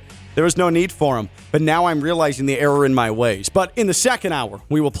together. There was no need for them. But now I'm realizing the error in my ways. But in the second hour,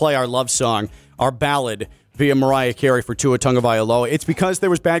 we will play our love song, our ballad, via Mariah Carey for Tua Tagovailoa. It's because there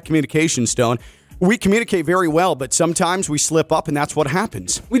was bad communication, Stone. We communicate very well, but sometimes we slip up, and that's what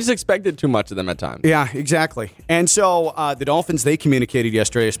happens. We just expected too much of them at times. Yeah, exactly. And so the Dolphins, they communicated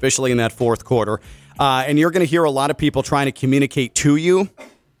yesterday, especially in that fourth quarter. And you're going to hear a lot of people trying to communicate to you,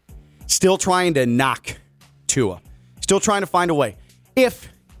 still trying to knock Tua, still trying to find a way. If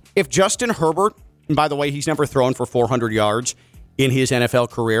Justin Herbert, and by the way, he's never thrown for 400 yards in his NFL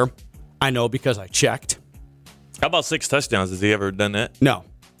career, I know because I checked. How about 6 touchdowns? Has he ever done that? No.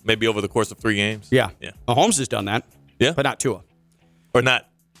 Maybe over the course of 3 games? Yeah. Yeah. Mahomes has done that. Yeah. But not Tua. Or not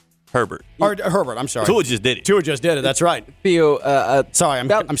Herbert. Or Herbert, I'm sorry. Tua just did it. Tua just did it, that's right. Theo, Sorry,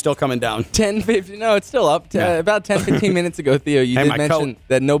 I'm still coming down. 10, 15, no, it's still up. About 10, 15 minutes ago, Theo, you Hey, did my mention coat.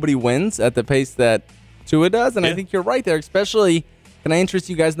 that nobody wins at the pace that Tua does, and I Yeah. think you're right there, especially, can I interest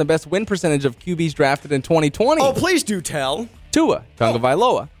you guys in the best win percentage of QBs drafted in 2020? Oh, please do tell. Tua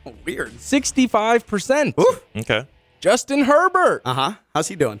Tagovailoa. Oh, weird. 65%. Okay. Justin Herbert, Uh-huh. How's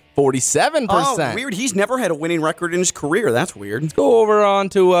he doing? 47%. Oh, weird. He's never had a winning record in his career. That's weird. Go over on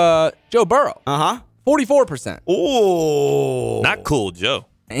to Joe Burrow. Uh-huh. 44%. Oh. Not cool, Joe.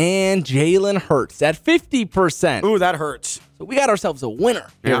 And Jalen Hurts at 50%. Ooh, that hurts. So we got ourselves a winner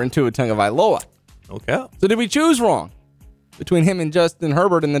here Yeah. in Tua Tagovailoa. Okay. So did we choose wrong? Between him and Justin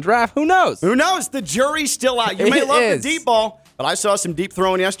Herbert in the draft, who knows? Who knows? The jury's still out. You may It love is. the deep ball, but I saw some deep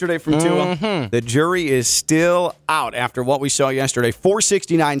throwing yesterday from Tua. The jury is still out after what we saw yesterday.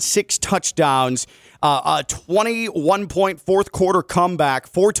 469, 6 touchdowns, a 21-point fourth quarter comeback,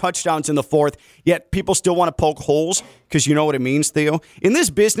 4 touchdowns in the fourth, yet people still want to poke holes because you know what it means, Theo? In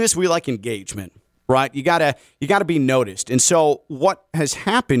this business, we like engagement, right? You gotta be noticed. And so what has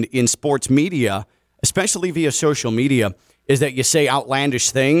happened in sports media, especially via social media, is that you say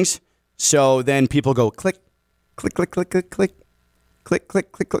outlandish things, so then people go click, click, click, click, click, click, click,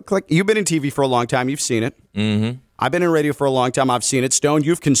 click, click, click, click. You've been in TV for a long time. You've seen it. Mm-hmm. I've been in radio for a long time. I've seen it. Stone,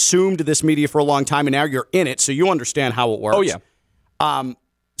 you've consumed this media for a long time, and now you're in it, so you understand how it works. Oh, yeah.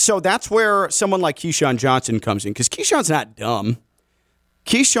 So that's where someone like Keyshawn Johnson comes in, because Keyshawn's not dumb.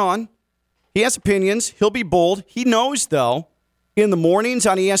 Keyshawn, he has opinions. He'll be bold. He knows, though, in the mornings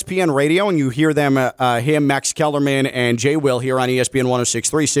on ESPN Radio, and you hear them, him, Max Kellerman, and Jay Will here on ESPN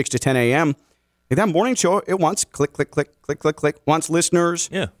 106.3, 6 to 10 a.m., that morning show, it wants click, click, click, click, click, click, wants listeners,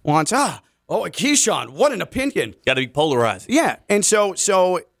 wants, Keyshawn, what an opinion. Got to be polarized. Yeah, and so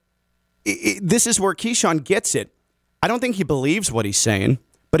this is where Keyshawn gets it. I don't think he believes what he's saying,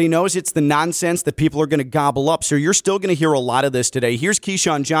 but he knows it's the nonsense that people are going to gobble up. So you're still going to hear a lot of this today. Here's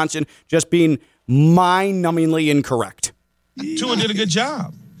Keyshawn Johnson just being mind-numbingly incorrect. Tua did a good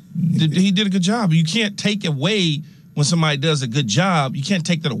job. He did a good job. You can't take away when somebody does a good job. You can't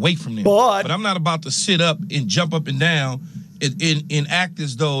take that away from them. But I'm not about to sit up and jump up and down act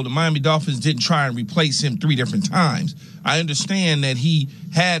as though the Miami Dolphins didn't try and replace him 3 different times. I understand that he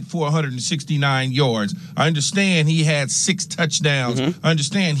had 469 yards. I understand he had 6 touchdowns. I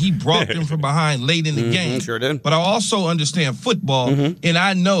understand he brought them from behind late in the game. Sure did. But I also understand football, and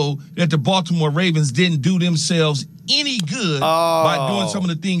I know that the Baltimore Ravens didn't do themselves any good by doing some of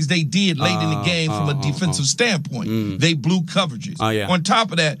the things they did late in the game from a defensive standpoint. They blew coverages. On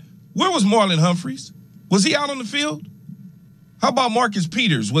top of that, where was Marlon Humphreys? Was he out on the field? How about Marcus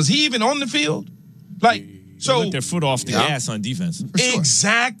Peters? Was he even on the field? So they let their foot off the gas on defense. Sure.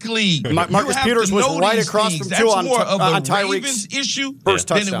 Exactly. Marcus Peters was right across from That's Tua more of a Tyreek's Ravens issue first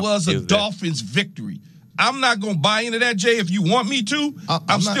than touchdown. it was a Dolphins victory. I'm not going to buy into that, Jay. If you want me to,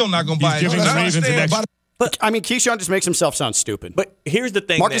 I'm still not going to buy into that. But I mean, Keyshawn just makes himself sound stupid. But here's the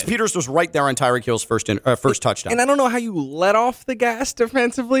thing: Marcus Peters was right there on Tyreek Hill's first touchdown. And I don't know how you let off the gas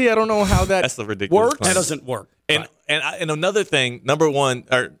defensively. I don't know how that's the ridiculous works. That doesn't work. And another thing, number one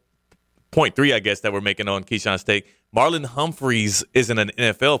or point 3, I guess that we're making on Keyshawn's take. Marlon Humphreys isn't an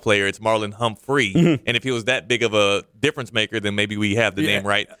NFL player; it's Marlon Humphrey. And if he was that big of a difference maker, then maybe we have the name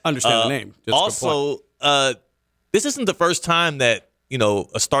right. Understand the name. That's also, this isn't the first time that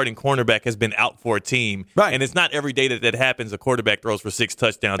a starting cornerback has been out for a team. Right. And it's not every day that happens. A quarterback throws for 6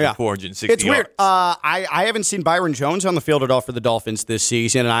 touchdowns and 460 It's yards. weird. I haven't seen Byron Jones on the field at all for the Dolphins this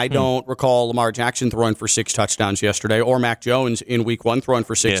season, and I don't recall Lamar Jackson throwing for 6 touchdowns yesterday, or Mac Jones in Week 1 throwing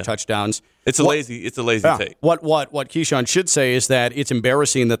for 6 touchdowns. It's a lazy take. What Keyshawn should say is that it's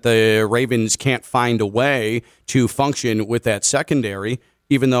embarrassing that the Ravens can't find a way to function with that secondary.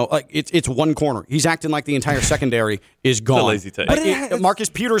 Even though it's one corner. He's acting like the entire secondary is gone. It's a lazy take. But Marcus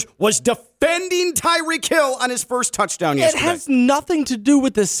Peters was defending Tyreek Hill on his first touchdown yesterday. It has nothing to do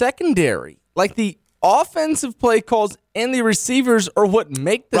with the secondary. Like the offensive play calls and the receivers are what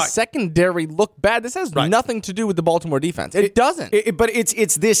make the secondary look bad. This has nothing to do with the Baltimore defense. It doesn't. But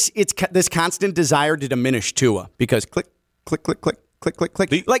it's this constant desire to diminish Tua because click, click, click, click, click, click, click.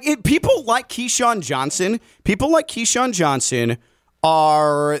 People like Keyshawn Johnson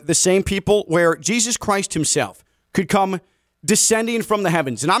are the same people where Jesus Christ himself could come descending from the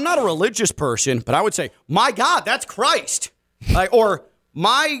heavens. And I'm not a religious person, but I would say, my God, that's Christ. Or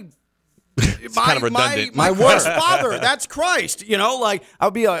my kind of redundant. My worst father, that's Christ. I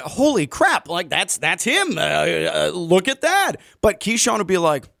would be like, holy crap, that's him. Look at that. But Keyshawn would be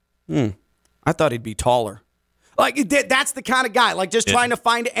like, I thought he'd be taller. That's the kind of guy, just trying to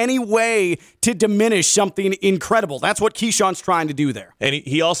find any way to diminish something incredible. That's what Keyshawn's trying to do there. And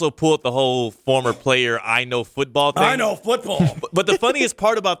he also pulled the whole former player, I know football thing. I know football. But the funniest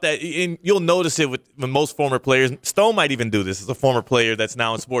part about that, and you'll notice it with most former players, Stone might even do this as a former player that's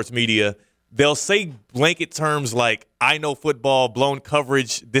now in sports media. They'll say blanket terms like, I know football, blown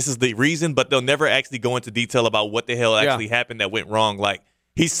coverage, this is the reason, but they'll never actually go into detail about what the hell actually happened that went wrong.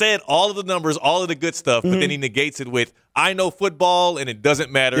 He said all of the numbers, all of the good stuff, but then he negates it with, I know football, and it doesn't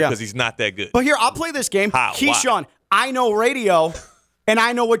matter because he's not that good. But here, I'll play this game. Keyshawn, I know radio, and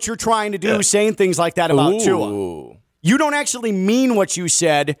I know what you're trying to do, saying things like that about Tua. You don't actually mean what you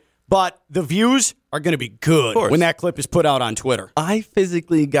said, but the views are going to be good when that clip is put out on Twitter. I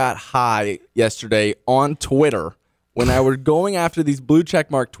physically got high yesterday on Twitter when I was going after these blue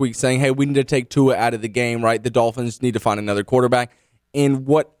checkmark tweets saying, hey, we need to take Tua out of the game, right? The Dolphins need to find another quarterback. And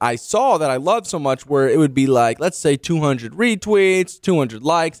what I saw that I loved so much where it would be let's say 200 retweets, 200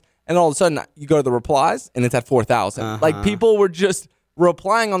 likes, and all of a sudden you go to the replies and it's at 4,000. People were just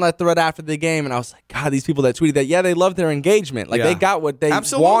replying on that thread after the game, and I was like, God, these people that tweeted that, they love their engagement. They got what they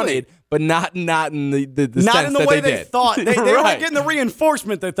wanted, but not in the not sense in the that way they they did. thought. They weren't getting the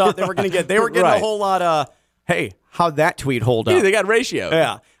reinforcement they thought they were going to get. They were getting a whole lot of, hey, how'd that tweet hold up? Yeah, they got ratio.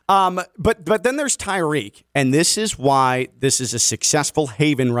 Yeah. But then there's Tyreek, and this is why this is a successful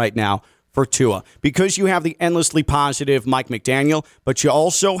haven right now for Tua. Because you have the endlessly positive Mike McDaniel, but you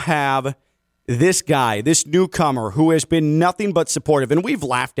also have this guy, this newcomer who has been nothing but supportive. And we've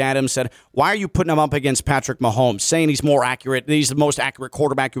laughed at him, said, why are you putting him up against Patrick Mahomes, saying he's more accurate, he's the most accurate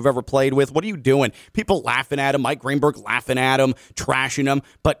quarterback you've ever played with? What are you doing? People laughing at him, Mike Greenberg laughing at him, trashing him.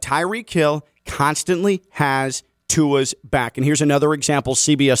 But Tyreek Hill constantly has Tua's back. And here's another example,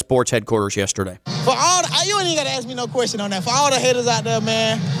 CBS Sports headquarters yesterday. For all you ain't even got to ask me no question on that. For all the haters out there,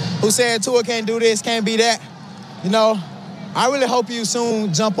 man, who said Tua can't do this, can't be that, I really hope you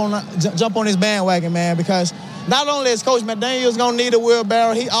soon jump on this bandwagon, man, because not only is Coach McDaniels going to need a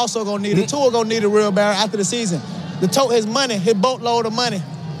wheelbarrow, he also going to need Tua going to need a wheelbarrow after the season. To tote his money, his boatload of money,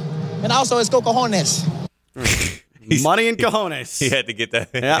 and also his cojones. Money and cojones. He had to get that.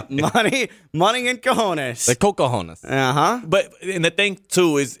 Yeah, money and cojones. The cojones. But and the thing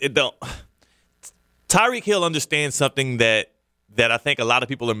too is Tyreek Hill understands something that that I think a lot of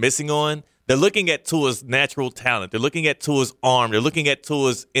people are missing on. They're looking at Tua's natural talent. They're looking at Tua's arm. They're looking at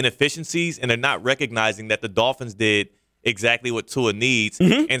Tua's inefficiencies, and they're not recognizing that the Dolphins did exactly what Tua needs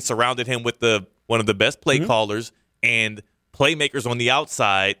and surrounded him with one of the best play callers and playmakers on the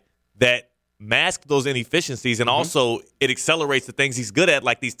outside that mask those inefficiencies, and also it accelerates the things he's good at,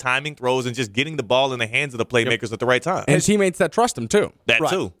 like these timing throws and just getting the ball in the hands of the playmakers at the right time. And teammates that trust him, too. That,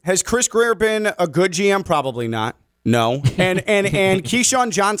 too. Has Chris Greer been a good GM? Probably not. No. And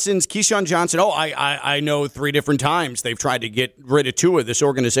Keyshawn Johnson, I know 3 different times they've tried to get rid of Tua, this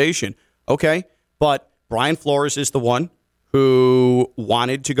organization. Okay, but Brian Flores is the one who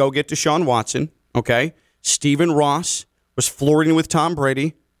wanted to go get Deshaun Watson. Okay, Stephen Ross was flirting with Tom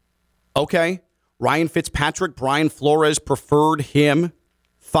Brady. Okay, Ryan Fitzpatrick, Brian Flores preferred him.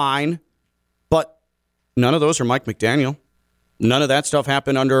 Fine, but none of those are Mike McDaniel. None of that stuff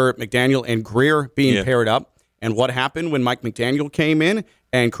happened under McDaniel and Greer being paired up. And what happened when Mike McDaniel came in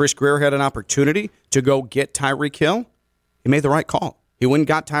and Chris Greer had an opportunity to go get Tyreek Hill? He made the right call. He went and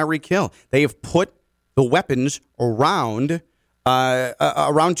got Tyreek Hill. They have put the weapons around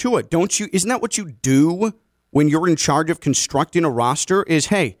Tua. Don't you? Isn't that what you do when you're in charge of constructing a roster? Is,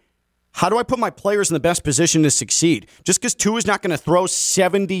 hey, how do I put my players in the best position to succeed? Just because Tua's not going to throw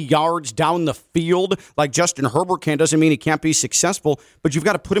 70 yards down the field like Justin Herbert can doesn't mean he can't be successful, but you've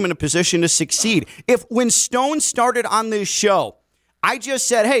got to put him in a position to succeed. If when Stone started on this show, I just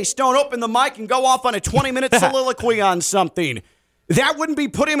said, hey, Stone, open the mic and go off on a 20-minute soliloquy on something, that wouldn't be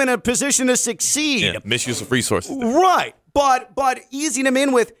putting him in a position to succeed. Yeah, misuse of resources. Right. But easing him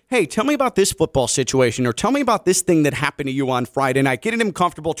in with, hey, tell me about this football situation, or tell me about this thing that happened to you on Friday night, getting him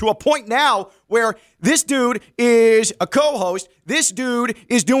comfortable to a point now where this dude is a co-host. This dude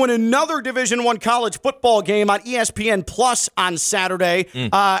is doing another Division I college football game on ESPN Plus on Saturday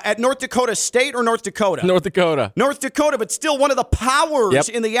at North Dakota State or North Dakota? North Dakota. North Dakota, but still one of the powers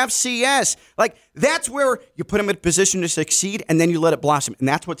in the FCS. Like, that's where you put him in a position to succeed, and then you let it blossom. And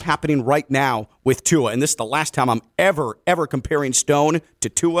that's what's happening right now with Tua. And this is the last time I'm ever comparing Stone to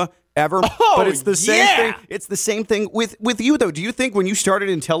Tua. Ever, but it's the same thing. It's the same thing with you, though. Do you think when you started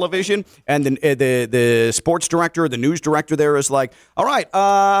in television and the sports director, the news director there is like, all right,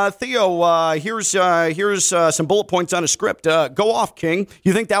 Theo, here's some bullet points on a script. Go off, King.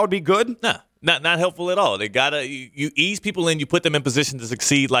 You think that would be good? No, not helpful at all. They gotta you ease people in, you put them in position to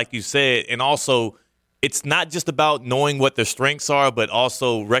succeed, like you said, and also it's not just about knowing what their strengths are, but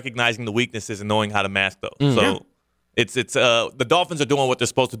also recognizing the weaknesses and knowing how to mask those. So. It's the Dolphins are doing what they're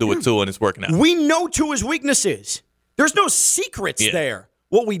supposed to do with Tua, and it's working out. We know Tua's weaknesses. There's no secrets there.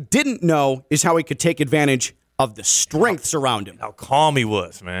 What we didn't know is how he could take advantage of the strengths around him. How calm he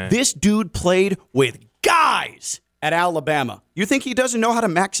was, man. This dude played with guys at Alabama. You think he doesn't know how to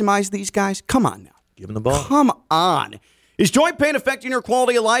maximize these guys? Come on now. Give him the ball. Come on. Is joint pain affecting your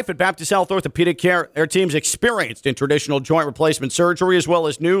quality of life? At Baptist Health Orthopedic Care, their team's experienced in traditional joint replacement surgery as well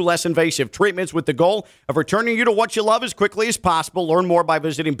as new, less invasive treatments with the goal of returning you to what you love as quickly as possible. Learn more by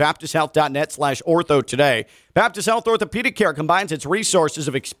visiting baptisthealth.net/ortho today. Baptist Health Orthopedic Care combines its resources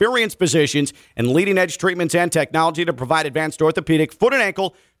of experienced physicians and leading-edge treatments and technology to provide advanced orthopedic, foot and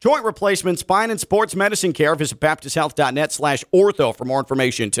ankle, joint replacement, spine, and sports medicine care. Visit baptisthealth.net/ortho for more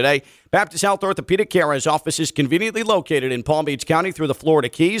information today. Baptist Health Orthopedic Care has offices conveniently located in Palm Beach County through the Florida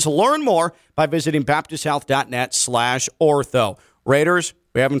Keys. Learn more by visiting baptisthealth.net/ortho. Raiders,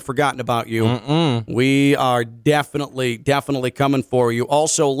 we haven't forgotten about you. We are definitely coming for you.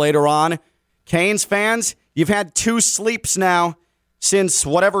 Also, later on, Canes fans, you've had 2 sleeps now since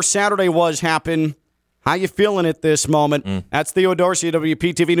whatever Saturday was happened. How you feeling at this moment? That's Theo Dorsey,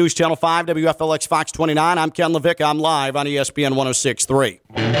 WPTV News Channel 5, WFLX Fox 29. I'm Ken Levick. I'm live on ESPN 106.3.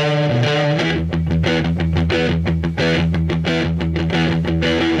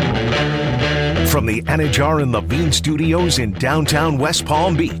 From the Anajar and Levine Studios in downtown West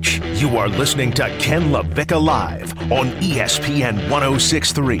Palm Beach, you are listening to Ken Levick Live on ESPN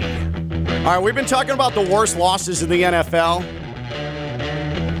 106.3. All right, we've been talking about the worst losses in the NFL.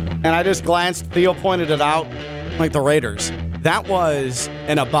 And I just glanced, Theo pointed it out, like the Raiders. That was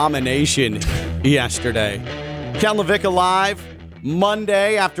an abomination yesterday. Ken Levick Live,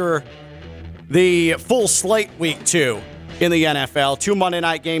 Monday after the full slate week 2 in the NFL. 2 Monday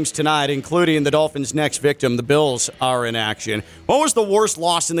night games tonight, including the Dolphins' next victim. The Bills are in action. What was the worst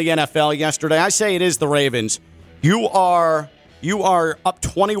loss in the NFL yesterday? I say it is the Ravens. You are up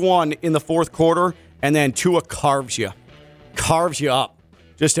 21 in the fourth quarter, and then Tua carves you up.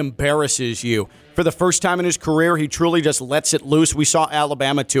 Just embarrasses you. For the first time in his career, he truly just lets it loose. We saw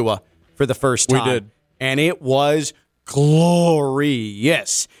Alabama Tua for the first time. We did. And it was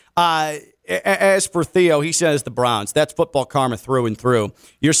glorious. as for Theo, he says the Browns. That's football karma through and through.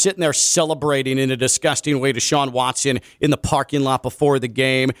 You're sitting there celebrating in a disgusting way to Deshaun Watson in the parking lot before the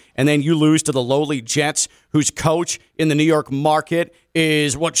game, and then you lose to the lowly Jets, whose coach in the New York market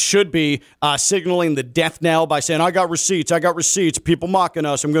is what should be signaling the death knell by saying, I got receipts, people mocking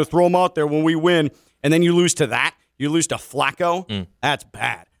us, I'm going to throw them out there when we win. And then you lose to that. You lose to Flacco. That's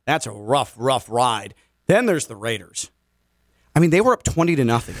bad. That's a rough ride. Then there's the Raiders. I mean, they were up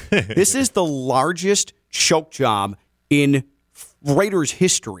 20-0. This is the largest choke job in Raiders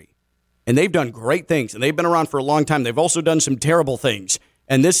history. And they've done great things, and they've been around for a long time. They've also done some terrible things.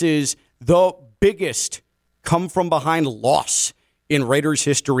 And this is the biggest come-from-behind loss in Raiders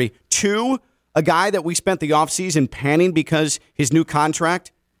history to a guy that we spent the offseason panning because his new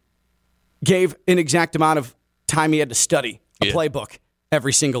contract gave an exact amount of time he had to study a playbook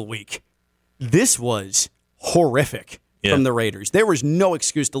every single week. This was horrific from the Raiders. There was no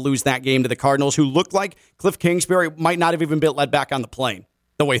excuse to lose that game to the Cardinals, who looked like Cliff Kingsbury might not have even been let back on the plane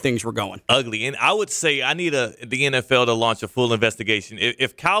the way things were going. Ugly. And I would say I need the NFL to launch a full investigation.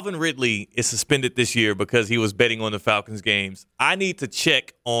 If Calvin Ridley is suspended this year because he was betting on the Falcons games, I need to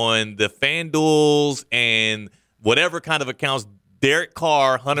check on the FanDuels and whatever kind of accounts Derek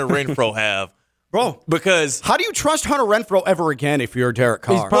Carr, Hunter Renfrow have. Bro, because how do you trust Hunter Renfrow ever again if you're Derek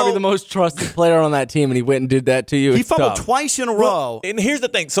Carr? He's probably the most trusted player on that team, and he went and did that to you. He fumbled twice in a row. And here's the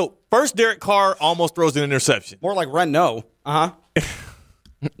thing. So, first, Derek Carr almost throws an interception. More like Renault.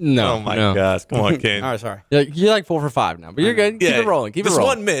 No. Oh, my gosh. Come on, Ken. All right, sorry. You're like 4 for 5 now, but you're good. Keep it rolling. Keep it rolling.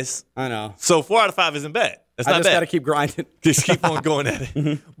 Just one miss. I know. So, 4 out of 5 isn't bad. That's not bad. I just got to keep grinding. Just keep on going at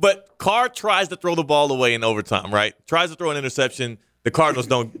it. But Carr tries to throw the ball away in overtime, right? Tries to throw an interception. The Cardinals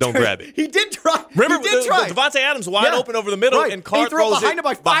don't grab it. He did try. Remember, he did try. Devontae Adams wide open over the middle, and Carr throws behind him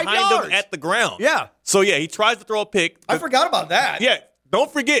by 5 yards. Him at the ground. Yeah. So, he tries to throw a pick. I forgot about that. Yeah.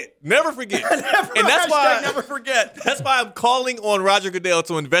 Don't forget. Never forget. And that's why never forget. That's why I'm calling on Roger Goodell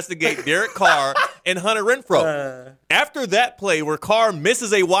to investigate Derek Carr and Hunter Renfrow. After that play where Carr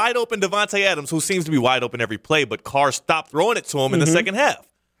misses a wide open Devontae Adams, who seems to be wide open every play, but Carr stopped throwing it to him in the second half.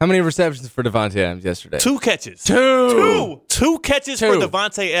 How many receptions for Devontae Adams yesterday? 2 catches. Two catches for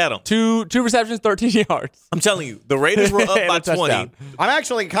Devontae Adams. Two receptions, 13 yards. I'm telling you, the Raiders were up by 20. I'm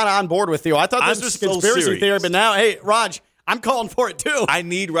actually kind of on board with you. I thought this was a conspiracy theory, but now, hey, Raj, I'm calling for it too. I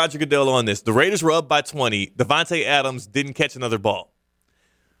need Roger Goodell on this. The Raiders were up by 20. Devontae Adams didn't catch another ball.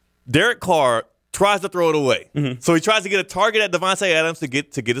 Derek Carr tries to throw it away. So he tries to get a target at Devontae Adams to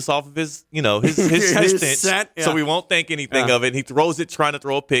get us off of his stench, so we won't think anything of it. He throws it trying to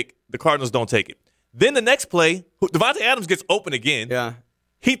throw a pick. The Cardinals don't take it. Then the next play, Devontae Adams gets open again. Yeah.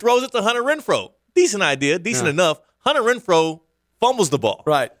 He throws it to Hunter Renfrow. Decent idea, decent enough. Hunter Renfrow fumbles the ball.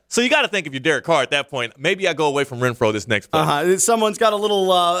 Right. So you got to think if you're Derek Carr at that point, maybe I go away from Renfrow this next play. Someone's got a little,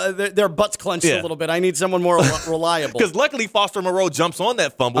 their butts clenched a little bit. I need someone more reliable. Because luckily Foster Moreau jumps on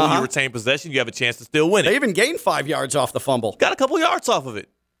that fumble. You retain possession. You have a chance to still win it. They even gained 5 yards off the fumble. Got a couple yards off of it.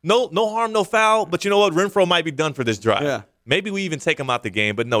 No harm, no foul. But you know what? Renfrow might be done for this drive. Yeah. Maybe we even take him out the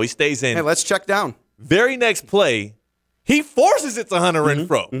game. But no, he stays in. Hey, let's check down. Very next play, he forces it to Hunter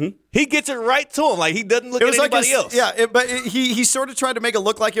Renfrow. He gets it right to him. Like he doesn't look at anybody else. Yeah, but he sort of tried to make it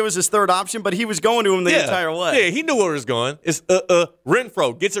look like it was his third option, but he was going to him the entire way. Yeah, he knew where it was going. It's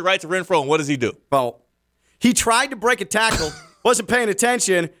Renfrow. Gets it right to Renfrow, and what does he do? Well, he tried to break a tackle, wasn't paying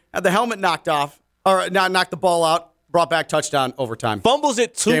attention, had the helmet knocked off, or knocked the ball out, brought back touchdown, overtime. Fumbles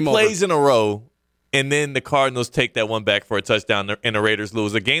it 2 plays in a row. And then the Cardinals take that one back for a touchdown, and the Raiders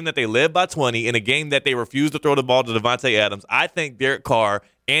lose. A game that they led by 20, in a game that they refused to throw the ball to Devontae Adams. I think Derek Carr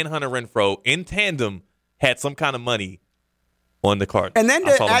and Hunter Renfrow, in tandem, had some kind of money on the Cardinals. And then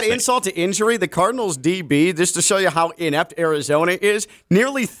to add insult to injury, the Cardinals DB, just to show you how inept Arizona is,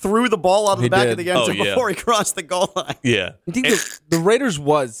 nearly threw the ball out of the back of the end zone before he crossed the goal line. Yeah. I think the Raiders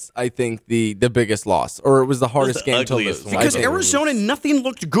was, I think, the biggest loss, or it was the hardest game to lose. Because Arizona, nothing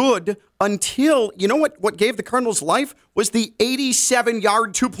looked good until, you know what gave the Cardinals life? Was the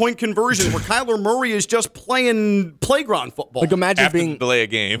 87-yard two-point conversion where Kyler Murray is just playing playground football. Like imagine after being delay a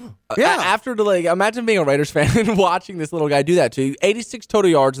game. After delay, imagine being a Raiders fan and watching this little guy do that to you. 86 total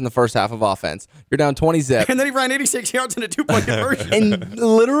yards in the first half of offense. You're down 20 zip. And then he ran 86 yards in a two-point conversion. And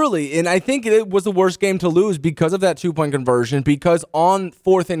literally, and I think it was the worst game to lose because of that two-point conversion, because on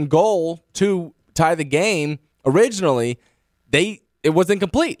 4th and goal to tie the game, originally, it wasn't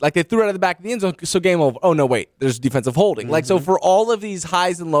complete. Like, they threw it out of the back of the end zone, so game over. Oh, no, wait, there's defensive holding. Like, so for all of these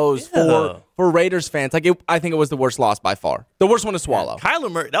highs and lows for Raiders fans, I think it was the worst loss by far. The worst one to swallow.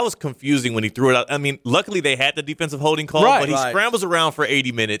 Kyler Murray, that was confusing when he threw it out. I mean, luckily they had the defensive holding call, but he scrambles around for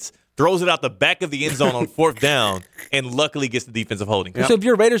 80 minutes, throws it out the back of the end zone on 4th down, and luckily gets the defensive holding. So if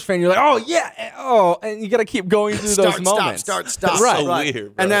you're a Raiders fan, you're like, oh, yeah, and you got to keep going through those moments. Stop. Right.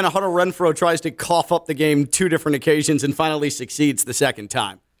 Weird, and then Hunter Renfrow tries to cough up the game 2 different occasions and finally succeeds the second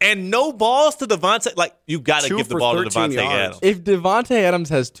time. And no balls to Devontae. Like, you got to 2 give the for ball to 13 Devontae yards. Adams. If Devontae Adams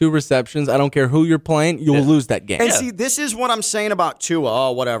has 2 receptions, I don't care who you're playing, you'll lose that game. And see, this is what I'm saying about Tua.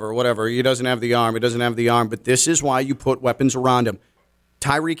 Oh, whatever. He doesn't have the arm. But this is why you put weapons around him.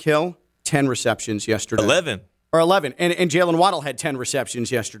 Tyreek Hill, 10 receptions yesterday. 11. Or 11. And Jalen Waddle had 10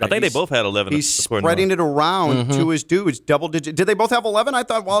 receptions yesterday. I think they both had 11. He's spreading it around to his dudes. Double digit. Did they both have 11? I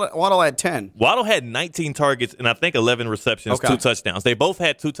thought Waddle had 10. Waddle had 19 targets and I think 11 receptions, 2 touchdowns. They both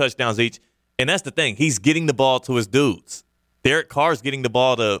had 2 touchdowns each. And that's the thing. He's getting the ball to his dudes. Derek Carr's getting the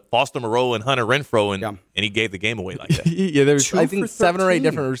ball to Foster Moreau and Hunter Renfrow, and he gave the game away like that. Yeah, there was, I think, 7 or 8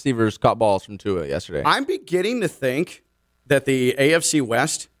 different receivers caught balls from Tua yesterday. I'm beginning to think that the AFC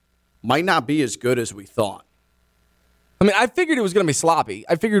West might not be as good as we thought. I mean, I figured it was going to be sloppy.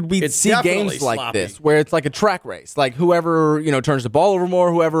 I figured we'd see games like this where it's like a track race. Like whoever, turns the ball over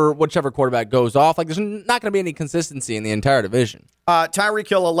more, whichever quarterback goes off. Like there's not going to be any consistency in the entire division. Tyreek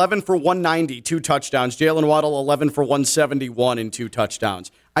Hill, 11 for 190, 2 touchdowns. Jalen Waddle, 11 for 171 and 2 touchdowns.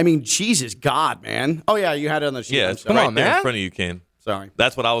 I mean, Jesus God, man. Oh, yeah, you had it on the sheet. Yeah, it's right there in front of you, Ken. Sorry.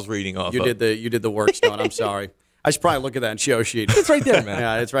 That's what I was reading off You of. did the work, Stone. I'm sorry. I should probably look at that show sheet. It's right there, man.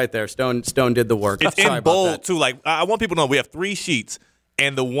 Yeah, it's right there. Stone did the work. It's Sorry in bold, about that. too. Like, I want people to know we have 3 sheets,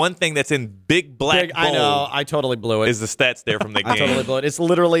 and the one thing that's in big black bold I know. I totally blew it. is the stats there from the game. I totally blew it. It's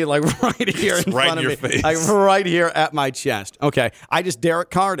literally like right here in right front in of your me. face. Like right here at my chest. Okay. I just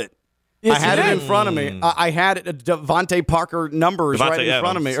Derek Carr'd it. Yes, I had you it in did. front of me. I had Devontae Parker numbers Devontae right in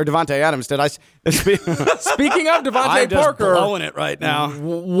front of me. Adams. Or Devontae Adams. Did I? Speaking of Devontae I'm just Parker, blowing it right now.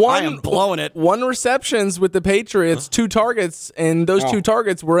 I am blowing it. 1 receptions with the Patriots, 2 targets, and those 2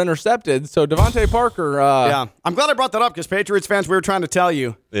 targets were intercepted. So Devontae Parker. Yeah. I'm glad I brought that up because Patriots fans, we were trying to tell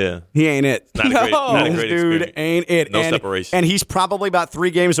you. Yeah. He ain't it. Not a This great dude experience. ain't it. No separation. And he's probably about 3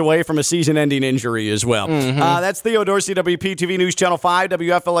 games away from a season-ending injury as well. That's Theo Dorsey, WPTV News Channel 5,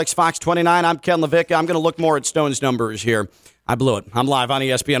 WFLX Fox 29. I'm Ken LaVicka. I'm going to look more at Stone's numbers here. I blew it. I'm live on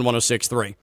ESPN 106.3.